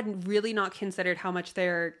I had really not considered how much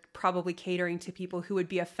they're probably catering to people who would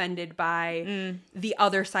be offended by the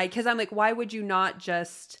other side. Because I'm like, why would you not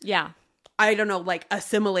just, I don't know, like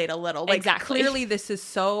assimilate a little? Like, exactly. Clearly this is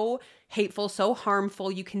so hateful, so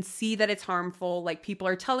harmful. You can see that it's harmful. Like, people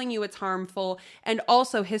are telling you it's harmful. And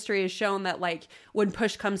also history has shown that, like, when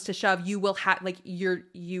push comes to shove, you will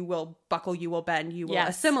you will buckle, you will bend, you will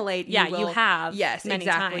assimilate. Yeah, you have. Yes, many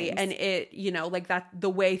exactly. times. And it, like that, the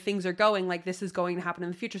way things are going, like this is going to happen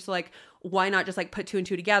in the future. So like, why not just like put two and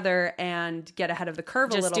two together and get ahead of the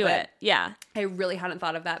curve a little bit? Just do it. Yeah. I really hadn't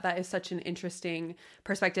thought of that. That is such an interesting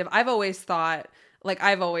perspective. I've always thought, like,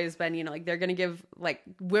 I've always been, like, they're going to give, like,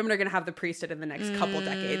 women are going to have the priesthood in the next couple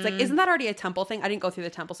decades. Like, isn't that already a temple thing? I didn't go through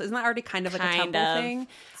the temple. So isn't that already kind of like a temple thing?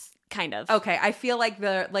 Kind of. Okay. I feel like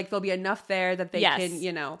there'll be enough there that they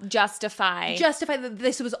can, justify that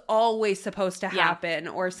this was always supposed to happen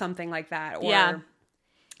or something like that. Or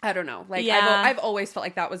I don't know. Like, I've always felt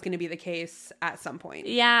like that was going to be the case at some point.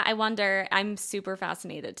 Yeah. I wonder. I'm super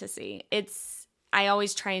fascinated to see. I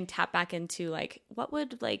always try and tap back into, like, what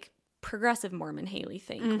would, like, progressive Mormon Haley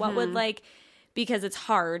think? What would, like, because it's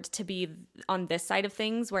hard to be on this side of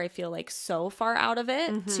things where I feel like so far out of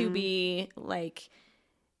it to be like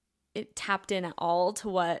it tapped in at all to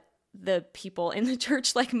what the people in the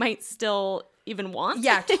church like might still even want.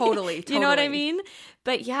 Yeah, totally. You know what I mean?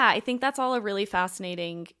 But yeah, I think that's all a really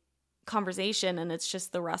fascinating conversation, and it's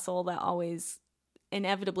just the wrestle that always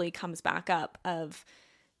inevitably comes back up of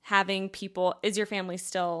having people. Is your family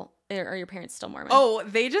still, or your parents still Mormon? Oh,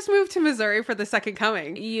 they just moved to Missouri for the second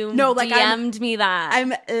coming. DM'd me that.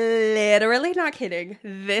 I'm literally not kidding.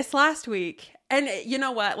 This last week. And you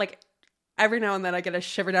know what? Like, every now and then I get a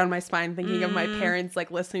shiver down my spine thinking of my parents, like,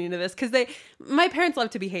 listening to this. Because my parents love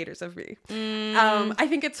to be haters of me. I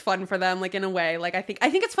think it's fun for them, like, in a way. Like, I think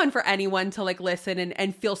it's fun for anyone to, like, listen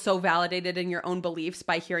and feel so validated in your own beliefs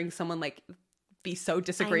by hearing someone, like, be so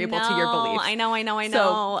disagreeable to your beliefs. I know.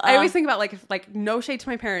 So I always think about like no shade to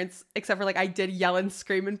my parents, except for like I did yell and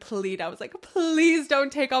scream and plead. I was like, please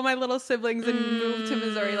don't take all my little siblings and move to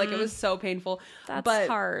Missouri. Like, it was so painful. That's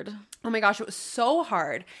hard. Oh my gosh, it was so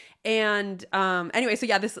hard. And anyway, so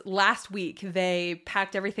yeah, this last week they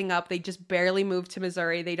packed everything up. They just barely moved to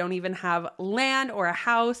Missouri. They don't even have land or a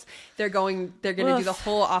house. They're going to do the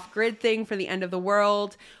whole off-grid thing for the end of the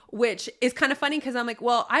world, which is kind of funny because I'm like,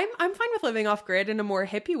 well, I'm fine with living off-grid in a more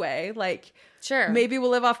hippie way. Like, sure, maybe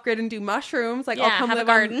we'll live off-grid and do mushrooms. Like, yeah, I'll come have live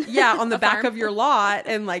a garden. on the back of your lot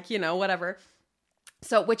and, like, whatever.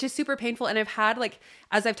 So, which is super painful. And I've had, like,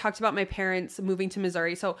 as I've talked about my parents moving to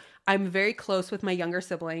Missouri, so I'm very close with my younger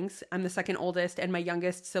siblings. I'm the second oldest, and my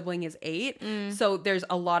youngest sibling is 8. So there's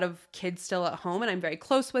a lot of kids still at home, and I'm very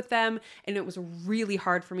close with them. And it was really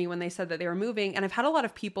hard for me when they said that they were moving. And I've had a lot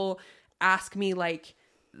of people ask me, like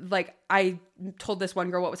I told this one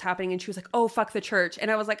girl what was happening, and she was like, oh, fuck the church. And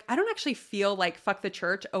I was like, I don't actually feel like fuck the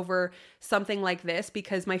church over something like this,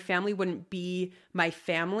 because my family wouldn't be my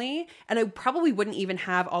family. And I probably wouldn't even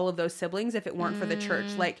have all of those siblings if it weren't for the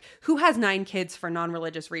church. Like, who has 9 kids for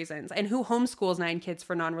non-religious reasons? And who homeschools 9 kids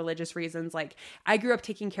for non-religious reasons? Like, I grew up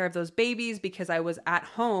taking care of those babies because I was at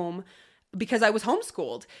home, because I was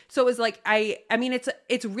homeschooled. So it was like, I mean,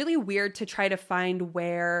 it's really weird to try to find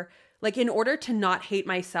where, like, in order to not hate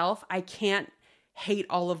myself, I can't hate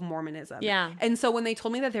all of Mormonism. Yeah. And so when they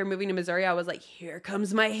told me that they're moving to Missouri, I was like, here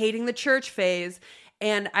comes my hating the church phase.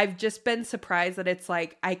 And I've just been surprised that it's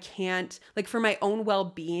like, I can't, like, for my own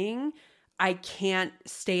well-being, I can't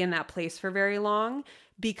stay in that place for very long,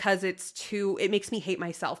 because it makes me hate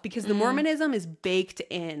myself, because the Mormonism is baked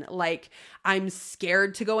in. Like, I'm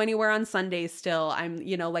scared to go anywhere on Sundays still. I'm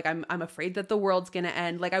afraid that the world's going to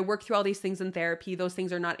end. Like, I work through all these things in therapy. Those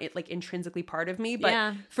things are not, like, intrinsically part of me,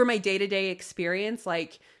 but for my day-to-day experience,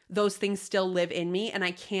 like, those things still live in me, and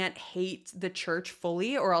I can't hate the church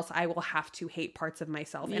fully, or else I will have to hate parts of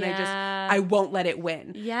myself. And I won't let it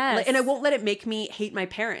win. Yes. And I won't let it make me hate my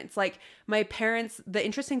parents. Like, my parents, the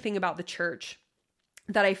interesting thing about the church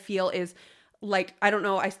that I feel is, like, I don't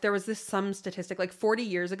know, there was some statistic, like 40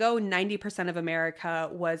 years ago, 90% of America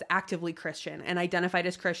was actively Christian and identified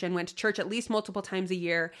as Christian, went to church at least multiple times a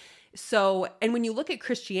year. So, and when you look at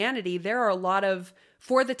Christianity,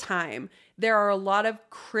 for the time, there are a lot of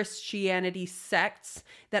Christianity sects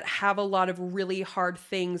that have a lot of really hard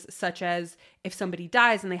things, such as if somebody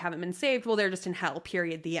dies and they haven't been saved, well, they're just in hell,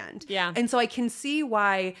 period, the end. Yeah. And so I can see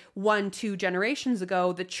why 1-2 generations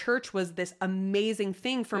ago, the church was this amazing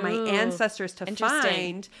thing for my ancestors to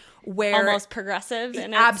find, where almost progressive.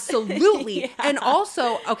 And absolutely. And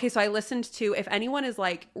also, okay, so I listened to, if anyone is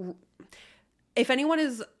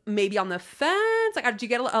maybe on the fence, like, do you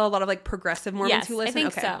get a lot of, like, progressive Mormons who listen? I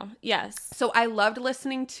think so. Yes. So I loved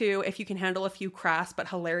listening to, if you can handle a few crass but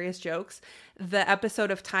hilarious jokes, the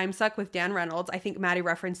episode of Time Suck with Dan Reynolds. I think Maddie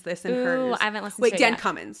referenced this in hers. I haven't listened to it Dan yet.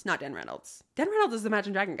 Cummins, not Dan Reynolds. Dan Reynolds is the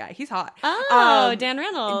Imagine Dragon guy. He's hot. Oh, Dan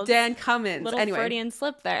Reynolds. Dan Cummins. Little anyway. Freudian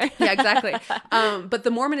slip there. Yeah, exactly. But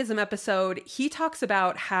the Mormonism episode, he talks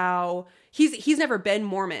about how he's never been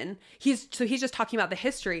Mormon. He's just talking about the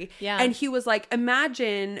history. Yeah. And he was like,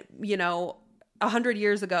 imagine, 100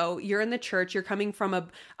 years ago, you're in the church, you're coming from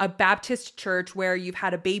a Baptist church where you've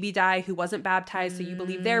had a baby die who wasn't baptized, so you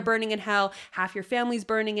believe they're burning in hell, half your family's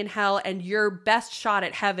burning in hell, and your best shot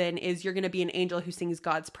at heaven is you're going to be an angel who sings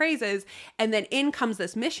God's praises. And then in comes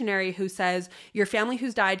this missionary who says, your family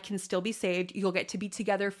who's died can still be saved, you'll get to be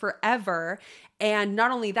together forever. And not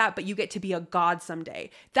only that, but you get to be a god someday.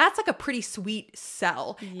 That's like a pretty sweet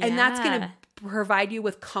sell. Yeah. And that's going to provide you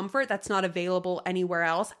with comfort that's not available anywhere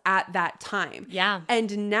else at that time. Yeah.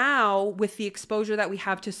 And now, with the exposure that we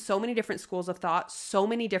have to so many different schools of thought, so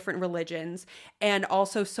many different religions, and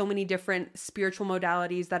also so many different spiritual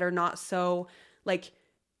modalities that are not so, like,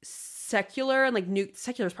 secular, and, like,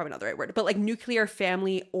 secular is probably not the right word, but, like, nuclear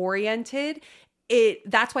family oriented,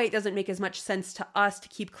 that's why it doesn't make as much sense to us to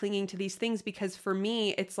keep clinging to these things, because for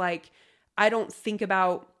me, it's like, I don't think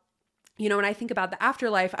about, when I think about the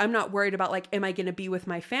afterlife, I'm not worried about, like, am I going to be with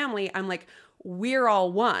my family? I'm like, we're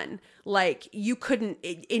all one. Like, you couldn't,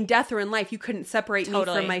 in death or in life, you couldn't separate me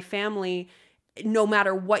from my family, no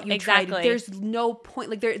matter what you tried. There's no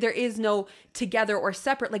point, like, there is no together or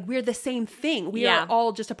separate. Like, we're the same thing. We are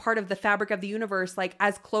all just a part of the fabric of the universe, like,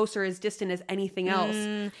 as close or as distant as anything else.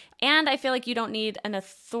 And I feel like you don't need an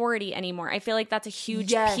authority anymore. I feel like that's a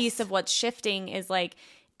huge piece of what's shifting, is, like,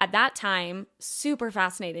 at that time, super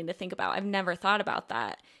fascinating to think about. I've never thought about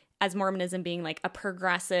that as Mormonism being, like, a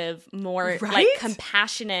progressive, more like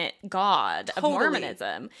compassionate God of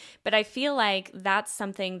Mormonism. But I feel like that's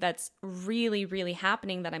something that's really, really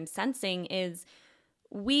happening, that I'm sensing, is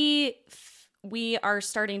we are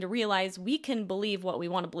starting to realize we can believe what we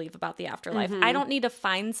want to believe about the afterlife. I don't need to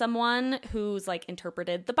find someone who's, like,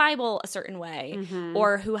 interpreted the Bible a certain way,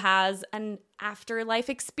 or who has an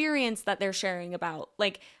afterlife experience that they're sharing about.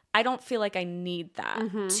 Like, I don't feel like I need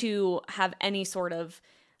that to have any sort of,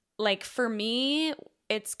 like, for me,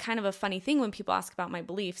 it's kind of a funny thing when people ask about my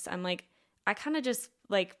beliefs. I'm like, I kind of just,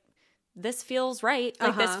 like, this feels right.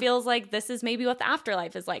 Like, this feels like this is maybe what the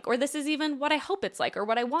afterlife is like, or this is even what I hope it's like, or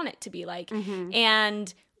what I want it to be like.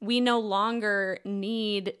 And we no longer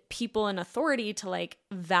need people in authority to like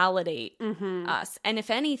validate us. And if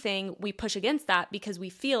anything, we push against that because we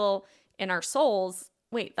feel in our souls,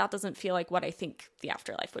 wait, that doesn't feel like what I think the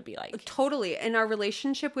afterlife would be like. Totally. And our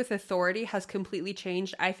relationship with authority has completely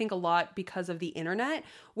changed, I think, a lot because of the internet,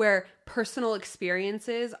 where personal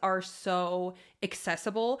experiences are so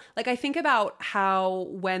accessible. Like, I think about how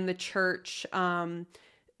when the church,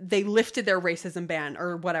 they lifted their racism ban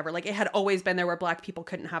or whatever, like it had always been there where Black people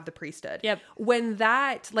couldn't have the priesthood. Yep. When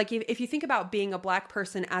that, like if you think about being a Black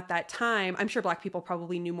person at that time, I'm sure Black people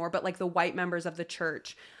probably knew more, but like the white members of the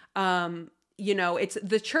church, you know, it's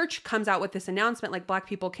the church comes out with this announcement, like Black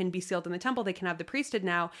people can be sealed in the temple. They can have the priesthood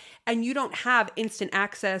now. And you don't have instant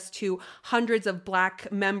access to hundreds of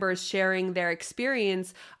Black members sharing their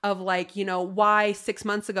experience of like, you know, why 6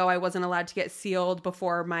 months ago I wasn't allowed to get sealed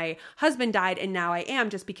before my husband died and now I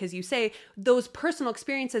am, just because you say those personal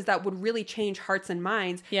experiences that would really change hearts and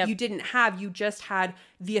minds. Yep. You didn't have, you just had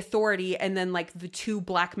the authority and then like the 2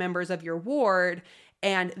 Black members of your ward.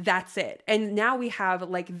 And that's it. And now we have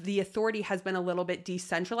like the authority has been a little bit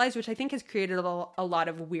decentralized, which I think has created a lot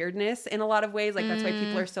of weirdness in a lot of ways. Like that's why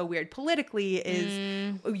people are so weird politically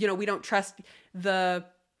is, you know, we don't trust the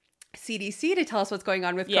CDC to tell us what's going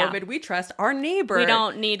on with COVID. We trust our neighbor. We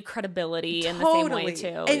don't need credibility in the same way too.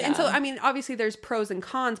 And so, I mean, obviously there's pros and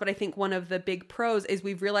cons, but I think one of the big pros is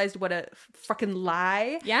we've realized what a fucking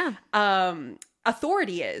lie.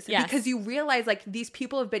 Authority is. Yes. Because you realize like these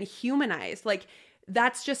people have been humanized. Like,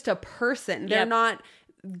 that's just a person. They're not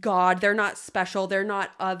God. They're not special. They're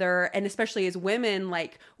not other. And especially as women,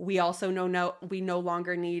 like we also we no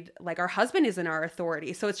longer need, like our husband isn't our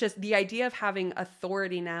authority. So it's just the idea of having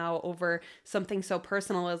authority now over something so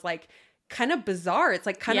personal is like kind of bizarre. It's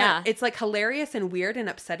like kind of, it's like hilarious and weird and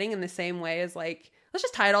upsetting in the same way as like, let's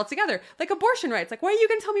just tie it all together. Like abortion rights. Like, why are you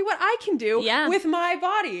going to tell me what I can do with my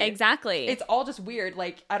body? Exactly. It's all just weird.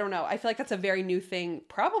 Like, I don't know. I feel like that's a very new thing,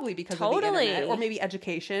 probably because of the internet or maybe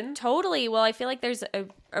education. Totally. Well, I feel like there's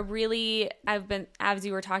a really, as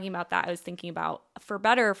you were talking about that, I was thinking about for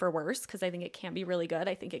better or for worse, because I think it can be really good.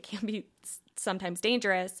 I think it can be sometimes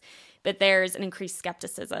dangerous, but there's an increased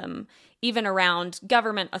skepticism even around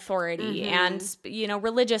government authority and, you know,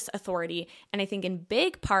 religious authority. And I think in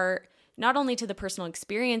big part, not only to the personal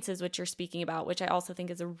experiences, which you're speaking about, which I also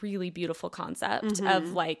think is a really beautiful concept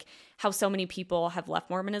of like how so many people have left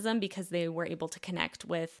Mormonism because they were able to connect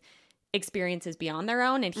with experiences beyond their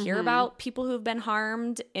own and hear about people who've been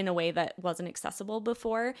harmed in a way that wasn't accessible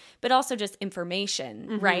before, but also just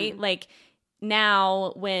information, right? Like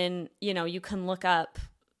now when, you know, you can look up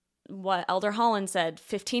what Elder Holland said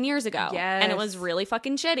 15 years ago and it was really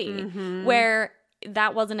fucking shitty, where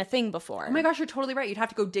that wasn't a thing before. Oh my gosh, you're totally right. You'd have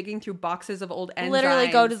to go digging through boxes of old enzymes. Literally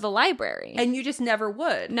go to the library. And you just never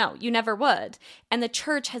would. No, you never would. And the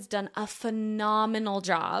church has done a phenomenal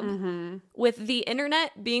job with the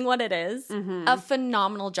internet being what it is, a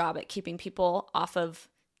phenomenal job at keeping people off of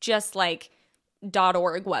just like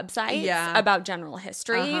 .org websites about general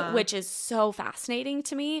history, which is so fascinating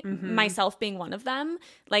to me, myself being one of them,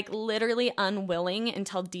 like literally unwilling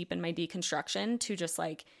until deep in my deconstruction to just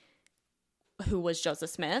like, who was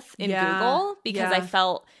Joseph Smith in Google, because I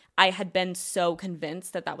felt I had been so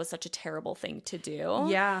convinced that that was such a terrible thing to do.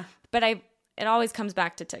 Yeah. But it always comes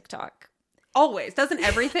back to TikTok. Always. Doesn't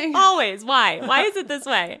everything? Always. Why? Why is it this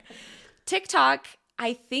way? TikTok,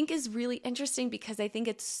 I think, is really interesting because I think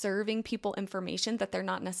it's serving people information that they're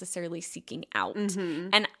not necessarily seeking out.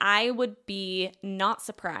 And I would be not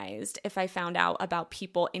surprised if I found out about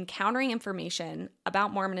people encountering information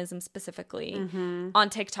about Mormonism specifically on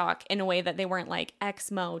TikTok in a way that they weren't like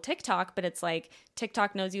Xmo TikTok, but it's like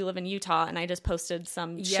TikTok knows you live in Utah and I just posted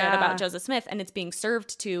some shit about Joseph Smith and it's being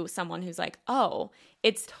served to someone who's like, oh,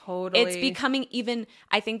 it's becoming even,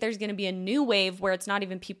 I think there's going to be a new wave where it's not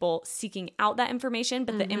even people seeking out that information,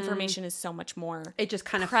 but the information is so much more it just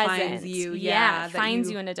kind of present. Finds you. Finds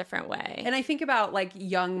you in a different way. And I think about like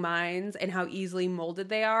young minds and how easily molded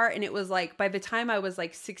they are. And it was like, by the time I was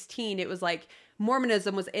like 16, it was like,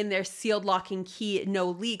 Mormonism was in their sealed locking key, no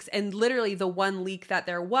leaks. And literally the one leak that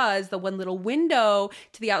there was, the one little window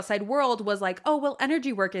to the outside world was like, oh, well,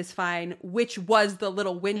 energy work is fine, which was the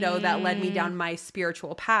little window that led me down my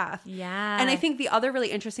spiritual path. Yeah. And I think the other really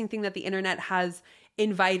interesting thing that the internet has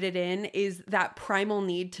invited in is that primal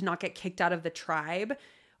need to not get kicked out of the tribe.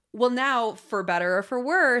 Well, now, for better or for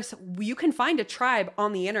worse, you can find a tribe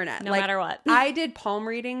on the internet. No matter what. I did palm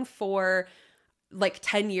reading for like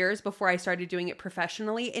 10 years before I started doing it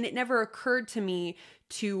professionally. And it never occurred to me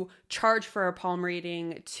to charge for a palm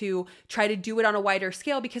reading, to try to do it on a wider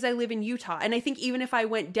scale because I live in Utah. And I think even if I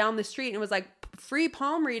went down the street and it was like free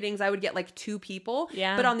palm readings, I would get like 2 people.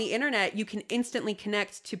 Yeah. But on the internet, you can instantly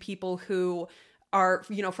connect to people who are,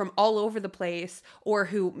 you know, from all over the place or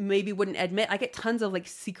who maybe wouldn't admit. I get tons of like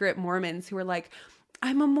secret Mormons who are like,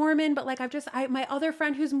 I'm a Mormon, but like my other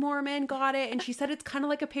friend who's Mormon got it, and she said it's kind of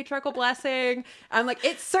like a patriarchal blessing. I'm like,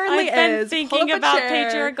 it certainly is. I've been thinking about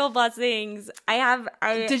patriarchal blessings.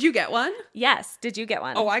 Did you get one? Yes. Did you get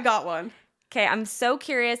one? Oh, I got one. Okay, I'm so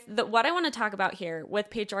curious. What I want to talk about here with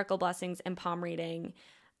patriarchal blessings and palm reading,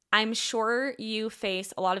 I'm sure you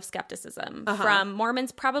face a lot of skepticism from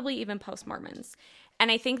Mormons, probably even post-Mormons. And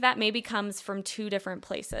I think that maybe comes from 2 different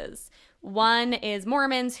places. One is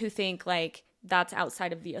Mormons who think like, that's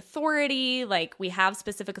outside of the authority. Like we have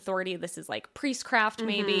specific authority. This is like priestcraft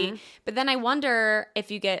maybe. But then I wonder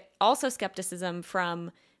if you get also skepticism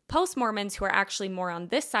from post-Mormons who are actually more on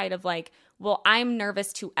this side of like, well, I'm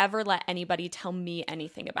nervous to ever let anybody tell me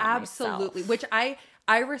anything about myself. Absolutely. Which I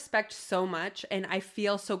respect so much. And I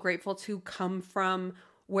feel so grateful to come from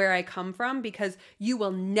where I come from, because you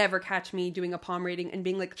will never catch me doing a palm reading and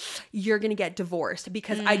being like, you're going to get divorced,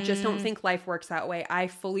 because I just don't think life works that way. I'm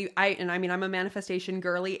a manifestation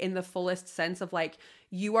girly in the fullest sense of like,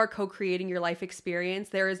 you are co-creating your life experience.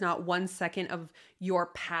 There is not 1 second of your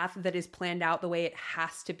path that is planned out the way it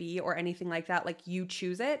has to be or anything like that. Like you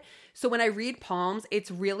choose it. So when I read palms, it's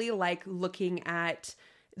really like looking at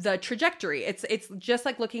the trajectory. It's just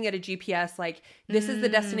like looking at a GPS, like this is the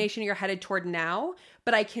destination you're headed toward now,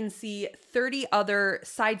 but I can see 30 other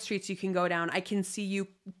side streets you can go down. I can see you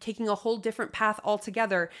taking a whole different path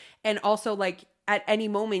altogether. And also like at any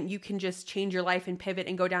moment you can just change your life and pivot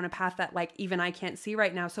and go down a path that like even I can't see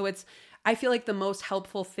right now. So I feel like the most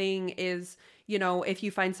helpful thing is, you know, if you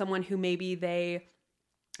find someone who maybe they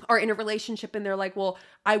are in a relationship and they're like, well,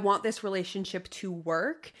 I want this relationship to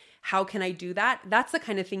work. How can I do that? That's the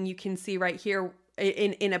kind of thing you can see right here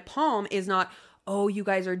in a palm, is not, oh, you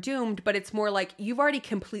guys are doomed, but it's more like you've already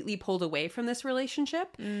completely pulled away from this relationship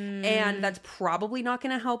and that's probably not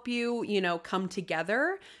going to help you, you know, come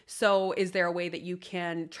together. So is there a way that you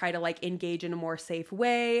can try to like engage in a more safe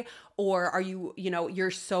way? Or are you, you know, you're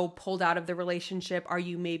so pulled out of the relationship? Are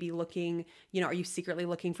you maybe looking, you know, are you secretly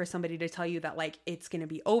looking for somebody to tell you that like it's going to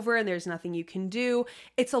be over and there's nothing you can do?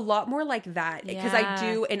 It's a lot more like that, because I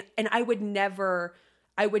do. And I would never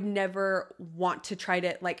want to try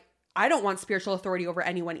to like, I don't want spiritual authority over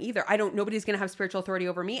anyone either. Nobody's going to have spiritual authority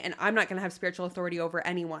over me, and I'm not going to have spiritual authority over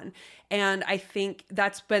anyone. And I think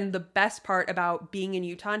that's been the best part about being in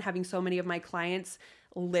Utah and having so many of my clients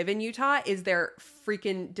live in Utah, is they're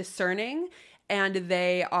freaking discerning, and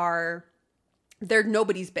they're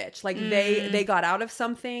nobody's bitch. Like they got out of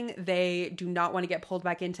something. They do not want to get pulled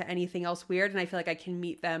back into anything else weird. And I feel like I can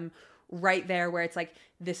meet them right there, where it's like,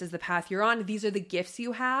 this is the path you're on. These are the gifts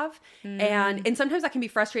you have. And sometimes that can be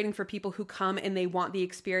frustrating for people who come and they want the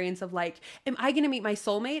experience of like, am I going to meet my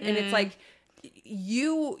soulmate? And it's like,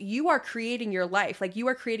 you are creating your life. Like you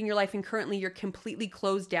are creating your life, and currently you're completely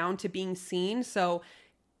closed down to being seen. So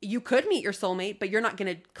you could meet your soulmate, but you're not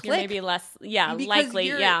going to click. You're maybe less, likely.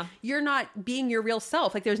 You're not being your real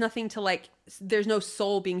self. Like there's nothing to like, there's no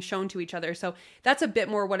soul being shown to each other. So that's a bit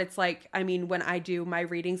more what it's like. I mean, when I do my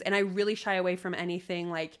readings, and I really shy away from anything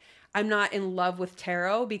like, I'm not in love with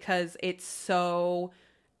tarot, because it's so,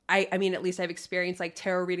 I mean, at least I've experienced like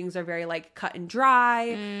tarot readings are very like cut and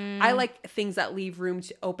dry. I like things that leave room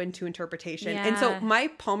open to interpretation. Yeah. And so my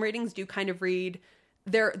palm readings do kind of read,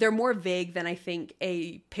 they're more vague than I think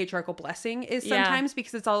a patriarchal blessing is sometimes,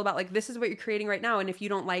 because it's all about like, this is what you're creating right now. And if you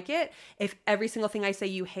don't like it, if every single thing I say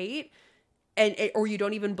you hate, or you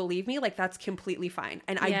don't even believe me, like that's completely fine.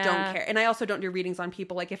 And I don't care. And I also don't do readings on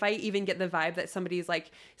people. Like if I even get the vibe that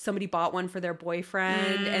somebody bought one for their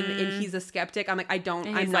boyfriend and he's a skeptic, I'm like,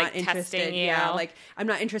 I'm not interested. Yeah. Like I'm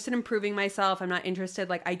not interested in proving myself. I'm not interested.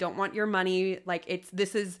 Like, I don't want your money. Like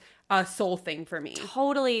this is a soul thing for me.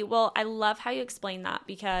 Totally. Well, I love how you explain that,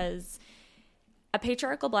 because a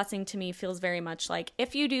patriarchal blessing to me feels very much like,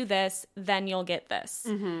 if you do this, then you'll get this.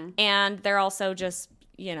 And they're also just,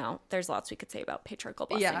 you know, there's lots we could say about patriarchal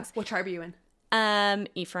blessings. Yeah. What tribe are you in?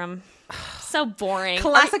 Ephraim. So boring.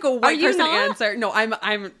 Classical white person answer. No, I'm.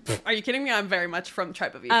 Are you kidding me? I'm very much from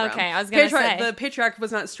tribe of Ephraim. Okay, I was gonna say the patriarch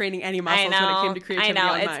was not straining any muscles when it came to creativity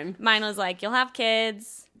on mine. Mine was like, you'll have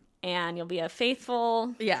kids and you'll be a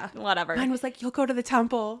faithful. Yeah. Whatever. Mine was like, you'll go to the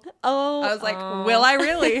temple. Oh. I was like, will I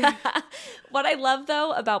really? What I love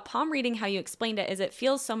though about palm reading, how you explained it, is it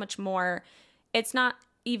feels so much more. It's not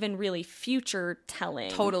even really future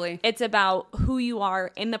telling. Totally. It's about who you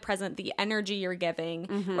are in the present, the energy you're giving,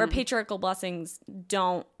 where patriarchal blessings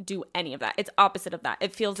don't do any of that. It's opposite of that.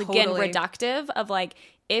 It feels, again, reductive of like,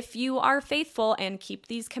 if you are faithful and keep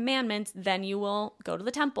these commandments, then you will go to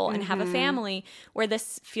the temple and have a family, where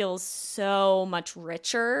this feels so much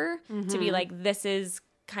richer to be like, this is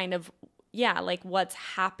kind of, like what's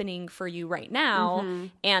happening for you right now.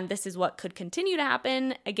 And this is what could continue to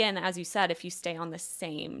happen. Again, as you said, if you stay on the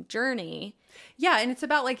same journey. Yeah. And it's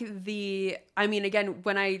about like again,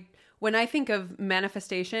 when I think of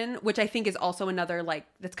manifestation, which I think is also another, like,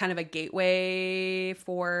 that's kind of a gateway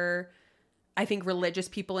for, I think, religious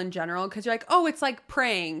people in general, because you're like, oh, it's like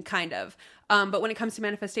praying kind of. But when it comes to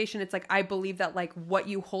manifestation, it's like, I believe that like what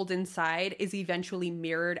you hold inside is eventually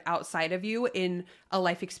mirrored outside of you in a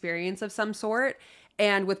life experience of some sort.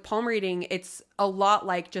 And with palm reading, it's a lot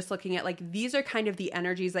like just looking at like, these are kind of the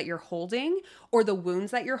energies that you're holding or the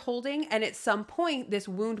wounds that you're holding. And at some point, this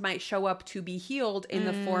wound might show up to be healed in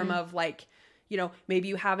the form of like, you know, maybe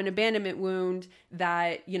you have an abandonment wound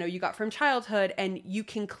that, you know, you got from childhood, and you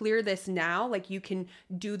can clear this now. Like, you can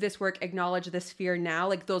do this work, acknowledge this fear now.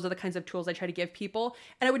 Like, those are the kinds of tools I try to give people.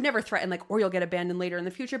 And I would never threaten like, or you'll get abandoned later in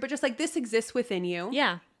the future, but just like, this exists within you.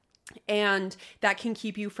 Yeah. And that can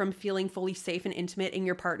keep you from feeling fully safe and intimate in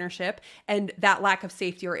your partnership. And that lack of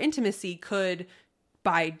safety or intimacy could,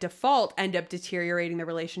 by default, end up deteriorating the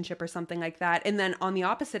relationship or something like that. And then on the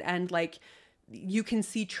opposite end, like, you can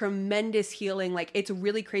see tremendous healing. Like, it's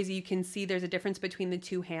really crazy. You can see there's a difference between the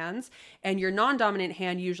two hands, and your non-dominant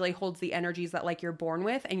hand usually holds the energies that like you're born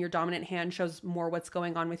with, and your dominant hand shows more what's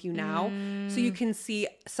going on with you now. So you can see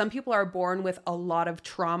some people are born with a lot of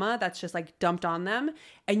trauma that's just like dumped on them,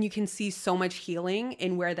 and you can see so much healing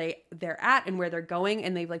in where they're at and where they're going,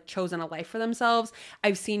 and they've like chosen a life for themselves.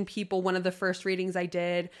 I've seen people, one of the first readings I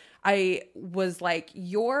did, I was like,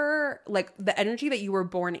 the energy that you were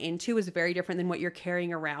born into is very different than what you're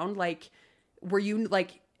carrying around. Like, were you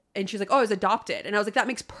like, and she's like, oh, I was adopted. And I was like, that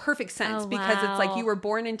makes perfect sense, because it's like you were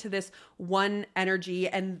born into this one energy,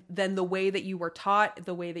 and then the way that you were taught,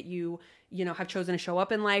 the way that you know, have chosen to show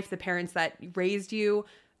up in life, the parents that raised you,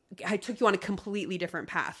 I took you on a completely different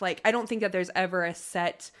path. Like, I don't think that there's ever a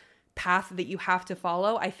set path that you have to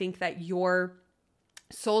follow. I think that your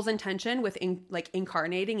soul's intention with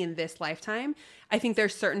incarnating in this lifetime, I think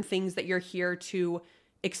there's certain things that you're here to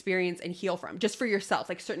experience and heal from, just for yourself,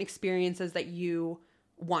 like certain experiences that you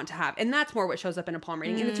want to have. And that's more what shows up in a palm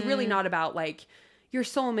reading. And it's really not about like your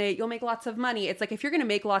soulmate, you'll make lots of money. It's like, if you're going to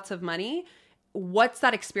make lots of money, what's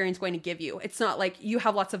that experience going to give you? It's not like you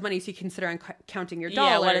have lots of money, so you consider counting your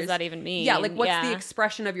dollars. Yeah, what does that even mean? Yeah, like what's the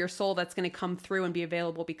expression of your soul that's going to come through and be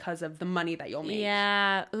available because of the money that you'll make?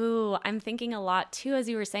 Yeah. Ooh, I'm thinking a lot too, as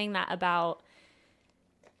you were saying that, about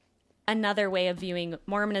another way of viewing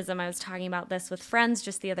Mormonism. I was talking about this with friends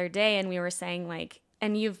just the other day, and we were saying like,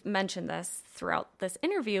 and you've mentioned this throughout this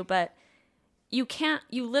interview, but you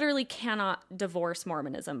literally cannot divorce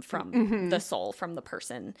Mormonism from the soul, from the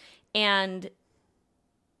person. And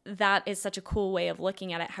that is such a cool way of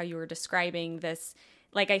looking at it, how you were describing this.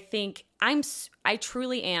 Like, I think I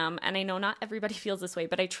truly am, and I know not everybody feels this way,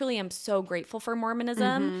 but I truly am so grateful for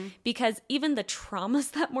Mormonism, because even the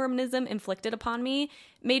traumas that Mormonism inflicted upon me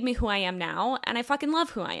made me who I am now, and I fucking love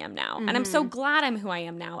who I am now. And I'm so glad I'm who I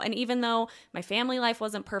am now. And even though my family life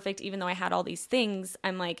wasn't perfect, even though I had all these things,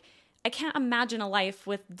 I'm like, I can't imagine a life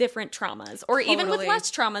with different traumas, or even with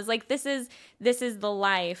less traumas. Like, this is the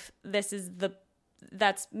life,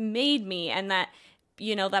 that's made me, and that,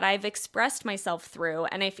 you know, that I've expressed myself through.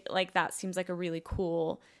 And I feel like that seems like a really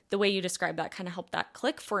cool, the way you describe that kind of helped that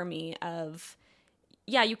click for me of,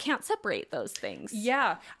 yeah, you can't separate those things.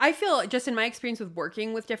 Yeah. I feel, just in my experience with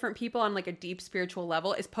working with different people on like a deep spiritual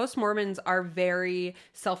level, is post-Mormons are very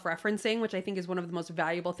self-referencing, which I think is one of the most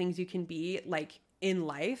valuable things you can be like in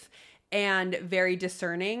life, and very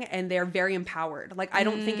discerning, and they're very empowered. Like, I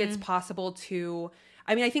don't think it's possible to,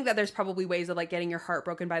 I mean, I think that there's probably ways of like getting your heart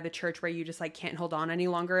broken by the church where you just like can't hold on any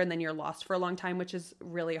longer, and then you're lost for a long time, which is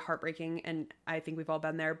really heartbreaking. And I think we've all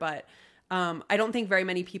been there, but I don't think very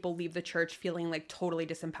many people leave the church feeling like totally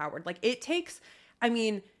disempowered. Like, it takes, I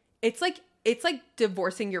mean, it's like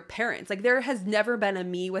divorcing your parents. Like, there has never been a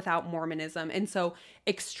me without Mormonism. And so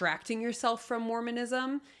extracting yourself from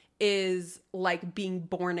Mormonism is like being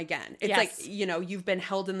born again. It's like, you know, you've been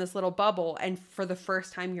held in this little bubble, and for the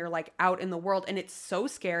first time you're like out in the world, and it's so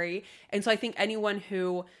scary. And so I think anyone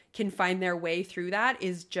who can find their way through that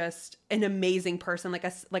is just an amazing person, like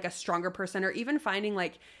a stronger person. Or even finding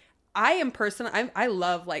like, I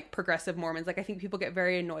love like progressive Mormons. Like, I think people get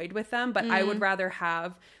very annoyed with them, but I would rather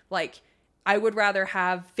have like I would rather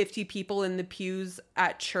have 50 people in the pews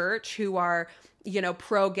at church who are,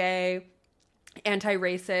 pro-gay,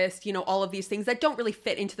 anti-racist, all of these things that don't really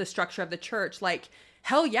fit into the structure of the church. Like,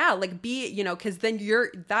 hell yeah, like be, because then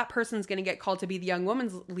that person's going to get called to be the young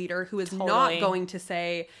woman's leader who is not going to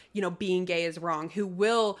say, being gay is wrong, who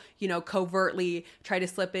will, covertly try to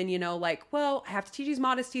slip in, like, well, I have to teach these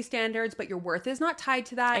modesty standards, but your worth is not tied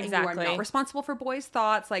to that. Exactly. And you are not responsible for boys'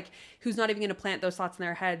 thoughts. Like, who's not even going to plant those thoughts in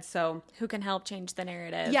their heads. So who can help change the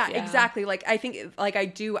narrative? Yeah, exactly. Like, I think, like,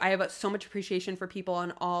 I have so much appreciation for people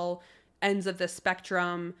on all ends of the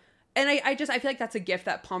spectrum. And I feel like that's a gift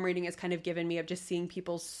that palm reading has kind of given me, of just seeing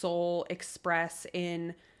people's soul express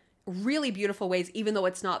in really beautiful ways, even though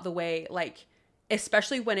it's not the way, like,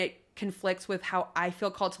 especially when it conflicts with how I feel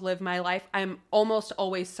called to live my life. I'm almost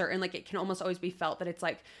always certain, like, it can almost always be felt that it's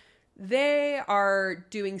like they are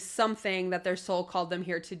doing something that their soul called them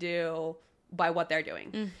here to do by what they're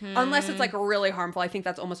doing. Mm-hmm. Unless it's like really harmful. I think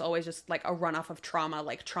that's almost always just like a runoff of trauma,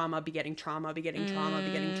 like trauma begetting trauma, begetting trauma,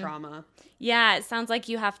 begetting trauma. Yeah, it sounds like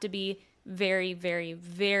you have to be very, very,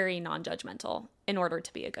 very non-judgmental in order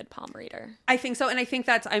to be a good palm reader. I think so. And I think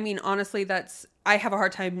that's, honestly, I have a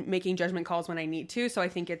hard time making judgment calls when I need to. So I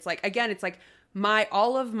think it's like, again, it's like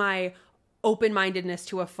all of my open-mindedness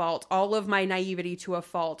to a fault, all of my naivety to a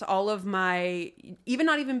fault, all of my, even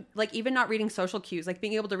not reading social cues, like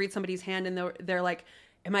being able to read somebody's hand and they're like,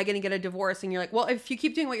 am I going to get a divorce? And you're like, well, if you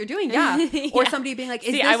keep doing what you're doing, yeah. Or somebody being like,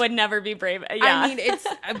 I would never be brave. Yeah.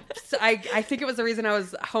 I think it was the reason I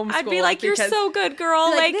was homeschooled. I'd be like, you're so good, girl.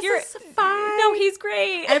 Like this you're is fine. No, he's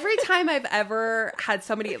great. Every time I've ever had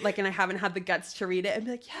somebody like, and I haven't had the guts to read it and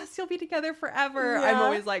be like, yes, you'll be together forever. Yeah. I'm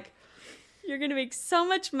always like, you're going to make so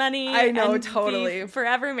much money. I know, totally. Be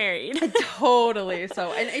forever married. Totally.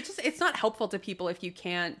 So, and it's not helpful to people if you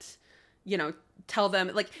can't, tell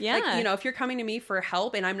them if you're coming to me for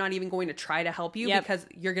help and I'm not even going to try to help you because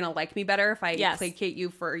you're going to like me better if I placate you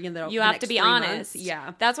for, you have to be honest. Months.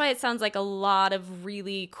 Yeah. That's why it sounds like a lot of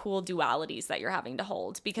really cool dualities that you're having to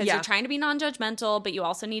hold, because you're trying to be non-judgmental, but you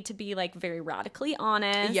also need to be like very radically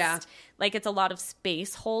honest. Yeah. Like it's a lot of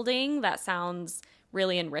space holding that sounds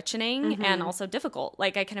really enriching and also difficult.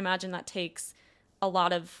 Like I can imagine that takes a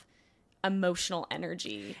lot of emotional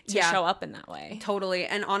energy to show up in that way. Totally.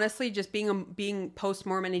 And honestly, just being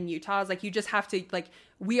post-Mormon in Utah is like, you just have to, like,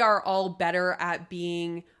 we are all better at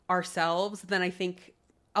being ourselves than I think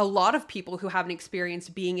a lot of people who haven't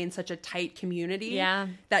experienced being in such a tight community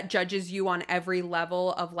that judges you on every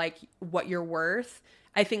level of like what you're worth.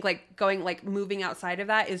 I think like moving outside of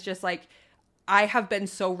that is just like, I have been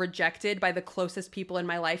so rejected by the closest people in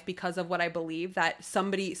my life because of what I believe, that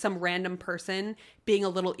some random person being a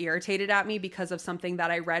little irritated at me because of something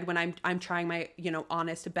that I read when I'm trying my,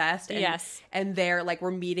 honest best. And, and they're like,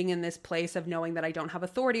 we're meeting in this place of knowing that I don't have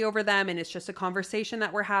authority over them. And it's just a conversation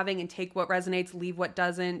that we're having, and take what resonates, leave what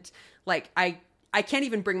doesn't. Like, I can't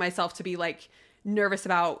even bring myself to be like nervous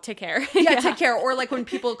about take care. Take care. Or like when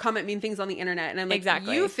people comment mean things on the internet and I'm like,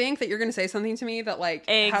 you think that you're going to say something to me that like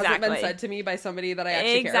hasn't been said to me by somebody that I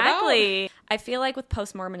actually care about? I feel like with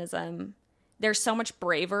post-Mormonism, there's so much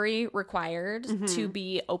bravery required to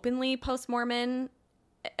be openly post-Mormon,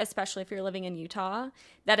 especially if you're living in Utah,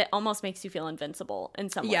 that it almost makes you feel invincible in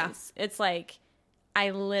some ways. It's like, I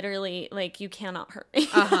literally, like, you cannot hurt me.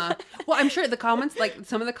 Well, I'm sure the comments, like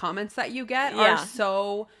some of the comments that you get are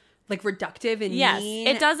so like reductive and mean.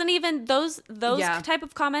 It doesn't even, those type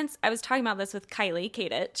of comments. I was talking about this with Kylie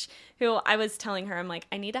Kadich, who I was telling her, I'm like,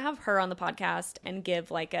 I need to have her on the podcast and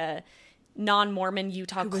give like a non-Mormon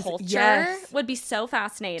Utah culture. Would be so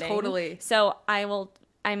fascinating. Totally. So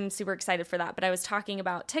I'm super excited for that. But I was talking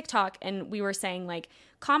about TikTok, and we were saying like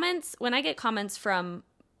comments, when I get comments from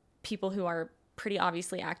people who are pretty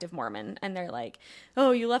obviously active Mormon and they're like,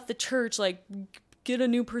 oh, you left the church, like get a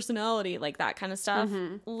new personality, like that kind of stuff.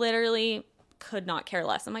 Literally could not care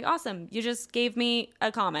less. I'm like, awesome. You just gave me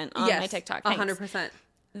a comment on my TikTok. Thanks. 100%.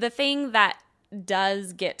 The thing that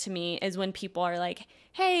does get to me is when people are like,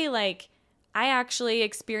 hey, like I actually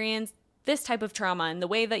experienced this type of trauma, and the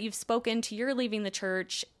way that you've spoken to your leaving the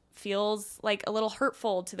church feels like a little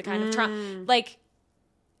hurtful to the kind of trauma. Like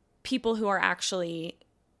people who are actually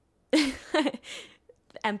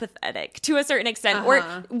empathetic to a certain extent or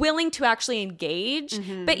willing to actually engage.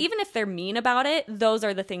 But even if they're mean about it, those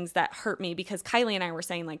are the things that hurt me, because Kylie and I were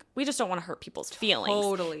saying like, we just don't want to hurt people's feelings.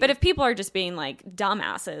 Totally. But if people are just being like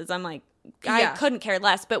dumbasses, I'm like, I couldn't care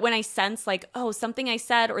less. But when I sense like, oh, something I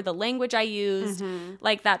said or the language I used,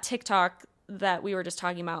 like that TikTok that we were just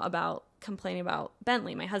talking about complaining about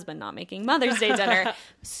Bentley, my husband, not making Mother's Day dinner.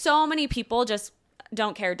 So many people just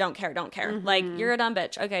don't care. Like, you're a dumb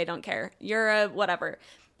bitch. Okay, don't care. You're a whatever.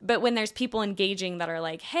 But when there's people engaging that are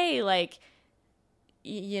like, hey, like,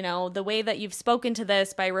 you know, the way that you've spoken to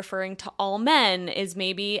this by referring to all men is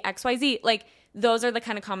maybe XYZ. Like, those are the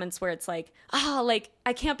kind of comments where it's like, like,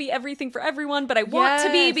 I can't be everything for everyone, but I want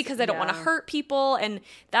to be because I don't want to hurt people. And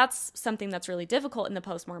that's something that's really difficult in the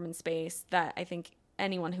post-Mormon space that I think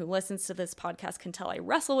anyone who listens to this podcast can tell I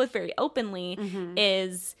wrestle with very openly,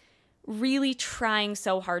 is really trying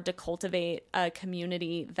so hard to cultivate a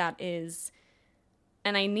community that is,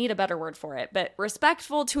 and I need a better word for it, but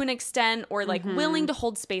respectful to an extent, or like willing to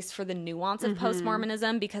hold space for the nuance of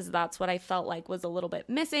post-Mormonism, because that's what I felt like was a little bit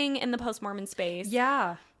missing in the post-Mormon space.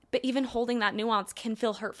 Yeah. But even holding that nuance can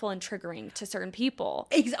feel hurtful and triggering to certain people.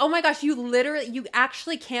 Oh my gosh, you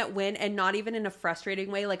actually can't win, and not even in a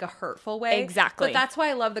frustrating way, like a hurtful way. Exactly. But that's why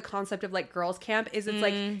I love the concept of like girls camp, is it's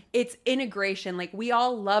like, it's integration. Like, we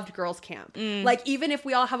all loved girls camp. Like, even if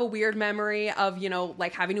we all have a weird memory of, you know,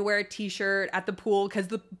 like having to wear a t-shirt at the pool because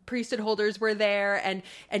the priesthood holders were there, and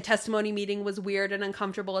testimony meeting was weird and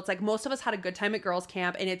uncomfortable. It's like, most of us had a good time at girls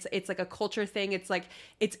camp, and it's like a culture thing. It's like,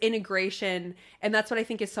 it's integration. And that's what I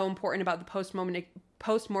think is so important about the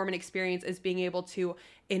post-Mormon experience, is being able to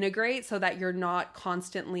integrate so that you're not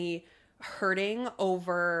constantly hurting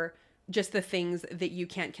over just the things that you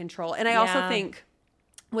can't control. And I also think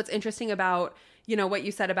what's interesting about, you know, what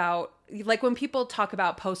you said about, like, when people talk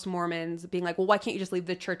about post-Mormons being like, well, why can't you just leave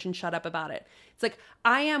the church and shut up about it? It's like,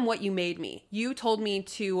 I am what you made me. You told me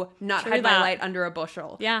to not hide my light under a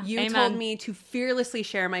bushel. Yeah, you told me to fearlessly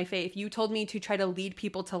share my faith. You told me to try to lead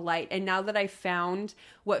people to light. And now that I found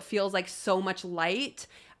what feels like so much light,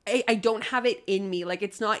 I don't have it in me. Like,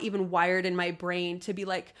 it's not even wired in my brain to be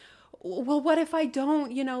like, well, what if I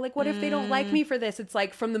don't, you know, like, what if they don't like me for this? It's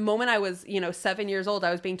like, from the moment I was, you know, 7 years old, I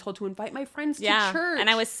was being told to invite my friends to church. And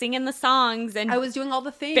I was singing the songs, and I was doing all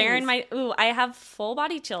the things. I have full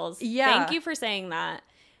body chills. Yeah. Thank you for saying that.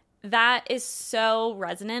 That is so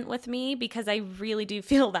resonant with me, because I really do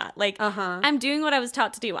feel that. Like, I'm doing what I was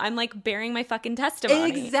taught to do. I'm like bearing my fucking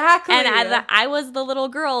testimony. Exactly. And I was the little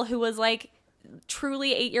girl who was like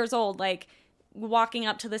truly 8 years old, like walking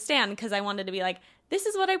up to the stand because I wanted to be like, this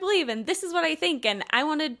is what I believe and this is what I think. And I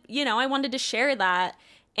wanted to share that.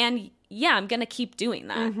 And yeah, I'm going to keep doing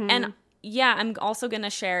that. And yeah, I'm also going to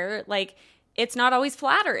share, like, it's not always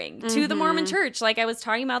flattering to the Mormon church. Like, I was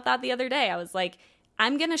talking about that the other day. I was like,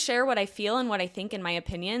 I'm going to share what I feel and what I think and my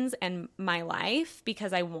opinions and my life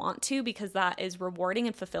because I want to, because that is rewarding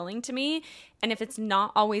and fulfilling to me. And if it's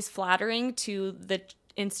not always flattering to the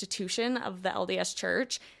institution of the LDS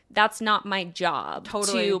church, that's not my job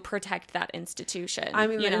to protect that institution. I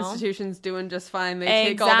mean, the institution's doing just fine. They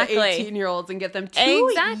take all the 18-year-olds and get them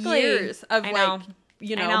 2 years of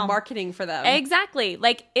marketing for them. Exactly.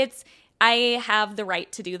 Like, I have the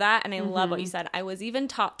right to do that. And I love what you said. I was even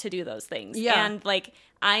taught to do those things. Yeah. And like,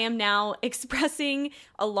 I am now expressing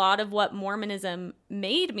a lot of what Mormonism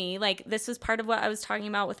made me. Like, this was part of what I was talking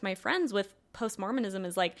about with my friends with post-Mormonism,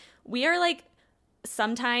 is like, we are like,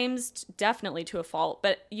 sometimes definitely to a fault,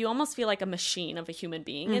 but you almost feel like a machine of a human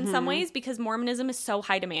being in some ways, because Mormonism is so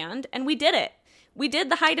high demand, and we did it. We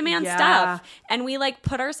did the high demand stuff, and we like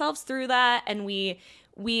put ourselves through that. And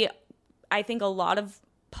I think a lot of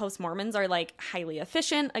post-Mormons are like highly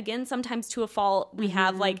efficient, again, sometimes to a fault. We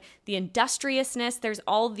have like the industriousness. There's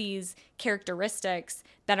all these characteristics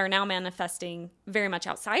that are now manifesting very much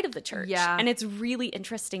outside of the church. Yeah. And it's really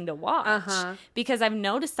interesting to watch because I've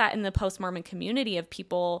noticed that in the post-Mormon community of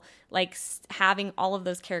people like having all of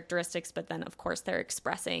those characteristics, but then of course they're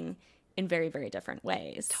expressing in very, very different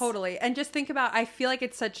ways. Totally. And just think about, I feel like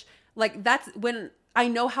it's such, like, that's when I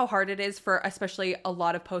know how hard it is for especially a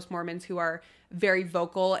lot of post-Mormons who are very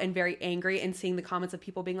vocal and very angry, and seeing the comments of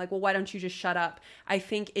people being like, well, why don't you just shut up? I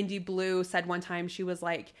think Indy Blue said one time, she was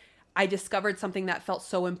like, I discovered something that felt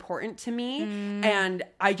so important to me, and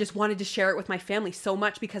I just wanted to share it with my family so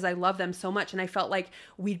much because I love them so much. And I felt like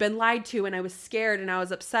we'd been lied to, and I was scared and I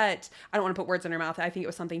was upset. I don't want to put words in her mouth. I think it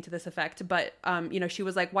was something to this effect. But, she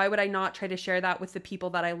was like, why would I not try to share that with the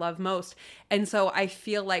people that I love most? And so I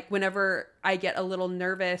feel like whenever I get a little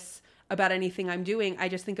nervous about anything I'm doing, I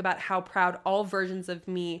just think about how proud all versions of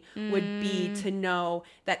me would be to know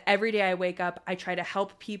that every day I wake up, I try to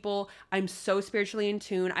help people. I'm so spiritually in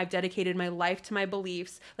tune. I've dedicated my life to my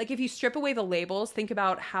beliefs. Like, if you strip away the labels, think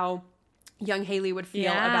about how young Haley would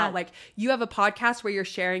feel about, like, you have a podcast where you're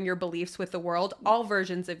sharing your beliefs with the world. All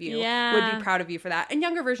versions of you would be proud of you for that. And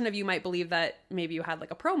younger version of you might believe that maybe you had like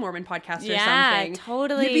a pro-Mormon podcast or something.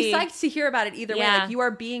 Totally. You'd be psyched to hear about it either way. Like, you are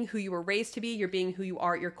being who you were raised to be. You're being who you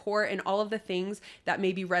are at your core, and all of the things that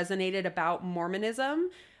maybe resonated about Mormonism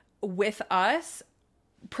with us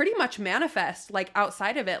pretty much manifest like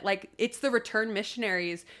outside of it. Like it's the returned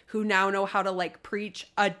missionaries who now know how to like preach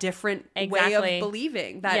a different way of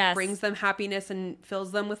believing that brings them happiness and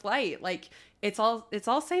fills them with light. Like it's all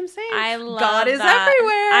same. I love God is that.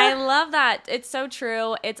 everywhere. I love that. It's so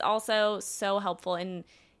true. It's also so helpful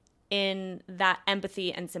in that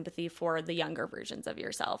empathy and sympathy for the younger versions of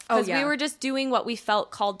yourself. Because we were just doing what we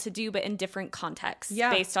felt called to do, but in different contexts,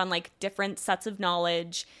 based on like different sets of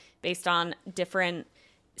knowledge, based on different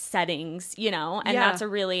settings, you know? And that's a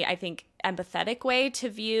really, I think, empathetic way to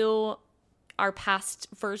view our past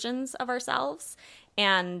versions of ourselves.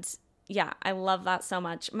 And yeah, I love that so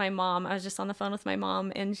much. I was just on the phone with my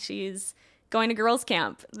mom, and she's going to girls'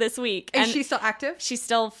 camp this week. And she's still active? She's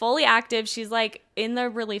still fully active. She's like in the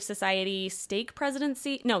Relief Society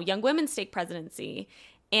Young Women's Stake Presidency.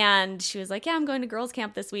 And she was like, yeah, I'm going to girls'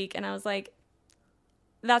 camp this week. And I was like,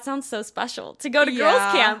 that sounds so special to go to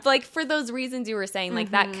girls' camp. Like for those reasons you were saying,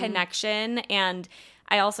 like that connection. And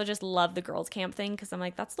I also just love the girls' camp thing because I'm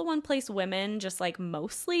like, that's the one place women just like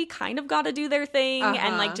mostly kind of got to do their thing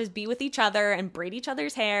and like just be with each other and braid each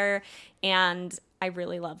other's hair. And I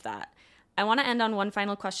really love that. I want to end on one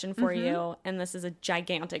final question for you, and this is a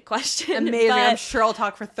gigantic question. Amazing. I'm sure I'll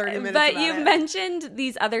talk for 30 minutes But about you've mentioned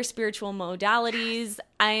these other spiritual modalities.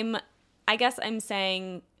 I guess I'm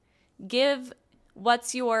saying,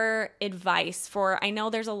 what's your advice for, I know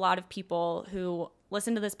there's a lot of people who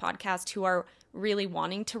listen to this podcast who are really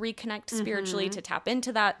wanting to reconnect spiritually, to tap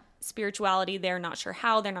into that spirituality. They're not sure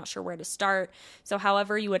how, they're not sure where to start. So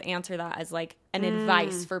however you would answer that as like an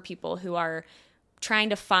advice for people who are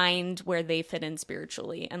trying to find where they fit in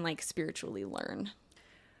spiritually and like spiritually learn.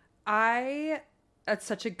 That's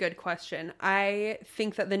such a good question. I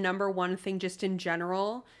think that the number one thing just in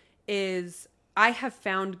general is I have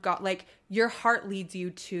found God, like your heart leads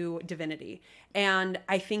you to divinity. And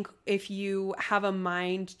I think if you have a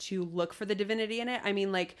mind to look for the divinity in it, I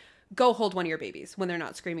mean, like, go hold one of your babies when they're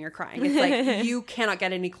not screaming or crying. It's like, you cannot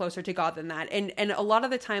get any closer to God than that. And a lot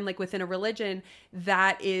of the time, like within a religion,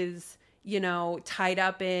 that is, you know, tied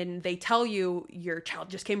up in, they tell you your child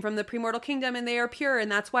just came from the premortal kingdom and they are pure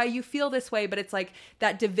and that's why you feel this way. But it's like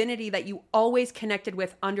that divinity that you always connected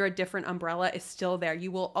with under a different umbrella is still there.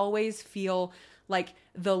 You will always feel like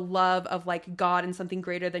the love of like God and something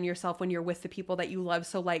greater than yourself when you're with the people that you love.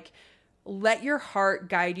 So like, let your heart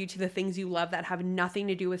guide you to the things you love that have nothing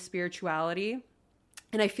to do with spirituality.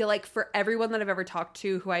 And I feel like for everyone that I've ever talked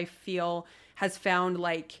to who I feel has found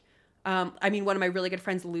like, I mean, one of my really good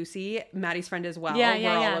friends, Lucy, Maddie's friend as well. We're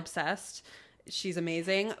all obsessed. She's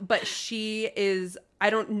amazing. But she is, I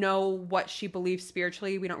don't know what she believes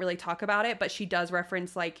spiritually. We don't really talk about it, but she does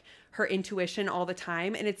reference like her intuition all the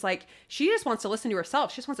time. And it's like, she just wants to listen to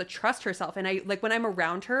herself. She just wants to trust herself. And I like when I'm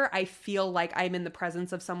around her, I feel like I'm in the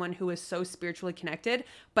presence of someone who is so spiritually connected,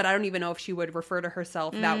 but I don't even know if she would refer to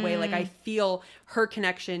herself that way. Like I feel her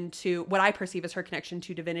connection to what I perceive as her connection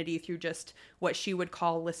to divinity through just what she would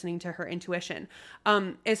call listening to her intuition.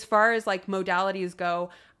 As far as like modalities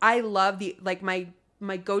go, I love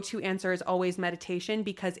my go-to answer is always meditation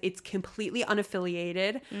because it's completely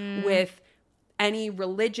unaffiliated with any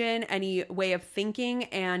religion, any way of thinking.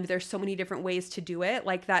 And there's so many different ways to do it.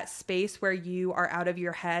 Like that space where you are out of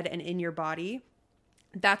your head and in your body.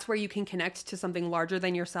 That's where you can connect to something larger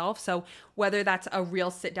than yourself. So whether that's a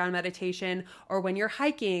real sit down meditation or when you're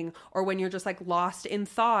hiking or when you're just like lost in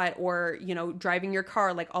thought or, you know, driving your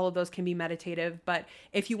car, like all of those can be meditative. But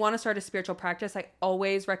if you want to start a spiritual practice, I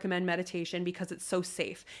always recommend meditation because it's so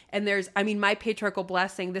safe. And my patriarchal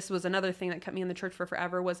blessing, this was another thing that kept me in the church for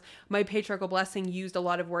forever, was my patriarchal blessing used a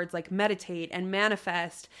lot of words like meditate and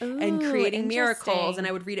manifest and creating miracles. And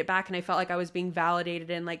I would read it back and I felt like I was being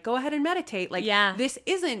validated and like, go ahead and meditate. Like this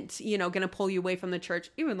isn't, you know, going to pull you away from the church,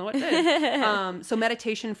 even though it did. So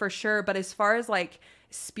meditation for sure. But as far as like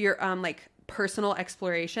like personal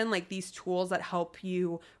exploration, like these tools that help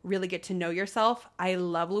you really get to know yourself, I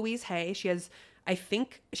love Louise Hay. I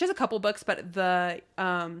think she has a couple books, but the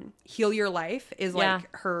Heal Your Life is like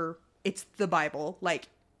it's the Bible. Like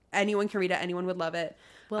anyone can read it. Anyone would love it.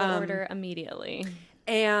 We'll order immediately.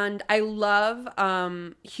 And I love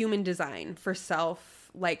Human Design for Self.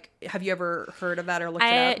 Like, have you ever heard of that or looked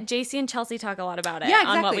it up? JC and Chelsea talk a lot about it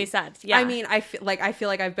on what we said. Yeah. I mean, I feel like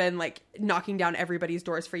I've been like knocking down everybody's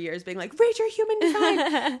doors for years being like, read your Human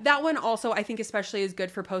Design. That one also, I think especially is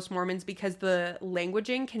good for post-Mormons because the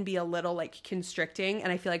languaging can be a little like constricting.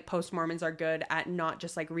 And I feel like post-Mormons are good at not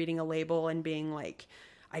just like reading a label and being like,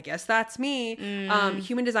 I guess that's me.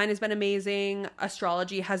 Human Design has been amazing.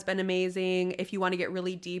 Astrology has been amazing. If you want to get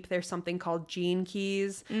really deep, there's something called Gene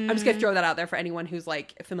Keys. I'm just going to throw that out there for anyone who's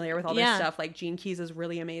like familiar with all this stuff. Like Gene Keys is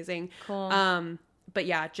really amazing. Cool. But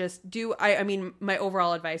yeah, just I mean, my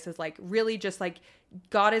overall advice is like, really just like,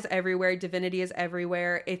 God is everywhere. Divinity is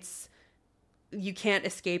everywhere. You can't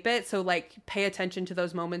escape it. So like, pay attention to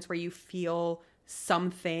those moments where you feel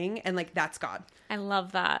something, and like, that's God. I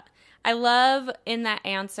love that. I love in that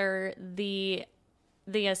answer the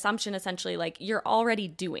assumption essentially like you're already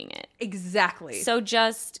doing it. Exactly. So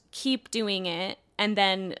just keep doing it and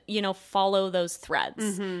then, follow those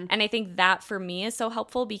threads. And I think that for me is so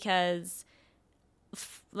helpful because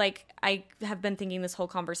like I have been thinking this whole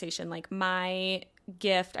conversation, like my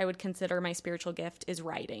gift, I would consider my spiritual gift is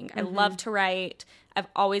writing. I love to write. I've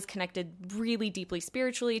always connected really deeply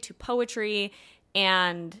spiritually to poetry,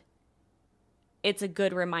 and it's a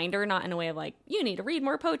good reminder, not in a way of like, you need to read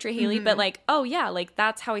more poetry, Haley, but like, oh yeah, like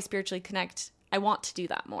that's how I spiritually connect. I want to do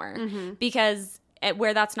that more because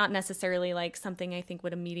where that's not necessarily like something I think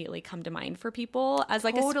would immediately come to mind for people as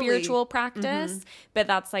like a spiritual practice, but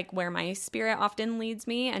that's like where my spirit often leads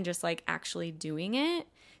me, and just like actually doing it.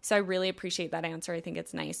 So I really appreciate that answer. I think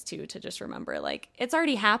it's nice too to just remember like it's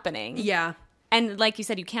already happening. Yeah. And like you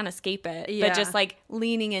said, you can't escape it, but just like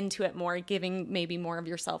leaning into it more, giving maybe more of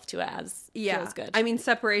yourself to it feels good. I mean,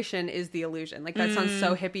 separation is the illusion. Like that sounds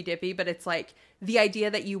so hippy dippy, but it's like the idea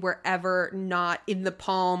that you were ever not in the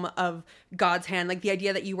palm of God's hand, like the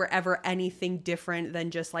idea that you were ever anything different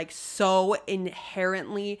than just like so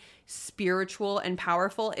inherently spiritual and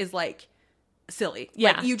powerful is like silly.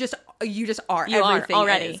 Yeah. Like you just are. You everything are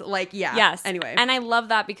already. is. Like, yeah. Yes. Anyway. And I love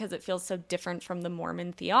that because it feels so different from the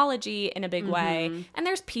Mormon theology in a big way. And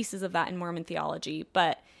there's pieces of that in Mormon theology,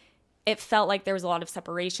 but it felt like there was a lot of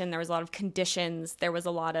separation. There was a lot of conditions. There was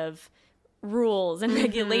a lot of rules and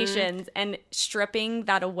regulations, and stripping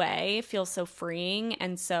that away feels so freeing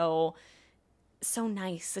and so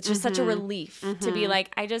nice. It's just such a relief to be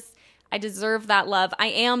like, I deserve that love. I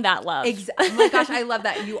am that love. Oh my gosh, I love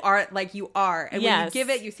that. You are. And when you Yes. give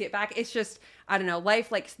it, you see it back. It's just, I don't know,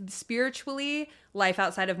 life, like spiritually, life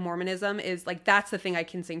outside of Mormonism is like, that's the thing I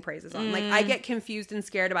can sing praises on. Like I get confused and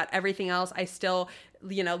scared about everything else. I still,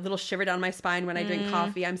 little shiver down my spine when I drink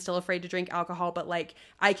coffee. I'm still afraid to drink alcohol, but like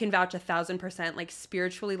I can vouch 1,000%, like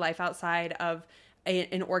spiritually, life outside of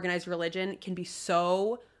an organized religion can be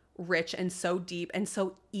so rich and so deep and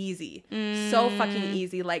so easy. So fucking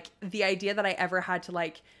easy. Like the idea that I ever had to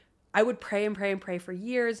like, I would pray and pray and pray for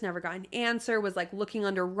years, never got an answer, was like looking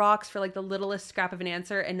under rocks for like the littlest scrap of an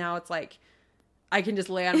answer, and now it's like I can just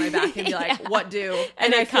lay on my back and be like, what do?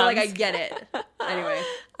 And I feel like I get it. Anyway.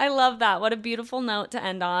 I love that. What a beautiful note to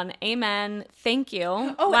end on. Amen. Thank you.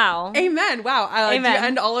 Oh, wow. Amen. Wow. Amen. Do you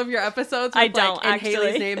end all of your episodes with I don't, in actually.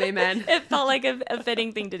 Haley's name, amen? It felt like a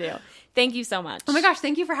fitting thing to do. Thank you so much. Oh my gosh,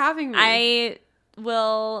 thank you for having me. I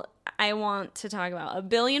want to talk about a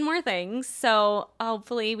billion more things, so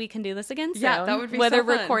hopefully we can do this again soon. Yeah, that would be whether so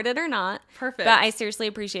fun. recorded or not. Perfect. But I seriously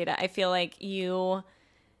appreciate it. I feel like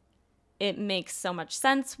it makes so much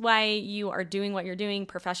sense why you are doing what you're doing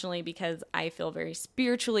professionally, because I feel very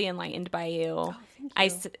spiritually enlightened by you. Oh, thank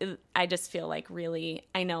you. I just feel like really,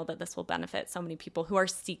 I know that this will benefit so many people who are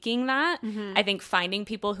seeking that. I think finding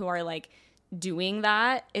people who are like doing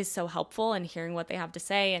that is so helpful, and hearing what they have to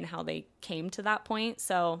say and how they came to that point.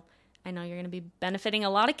 So I know you're going to be benefiting a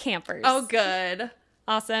lot of campers. Oh, good.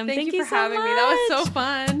 Awesome. Thank you for so having much. me. That was so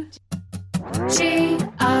fun.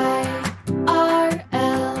 G-I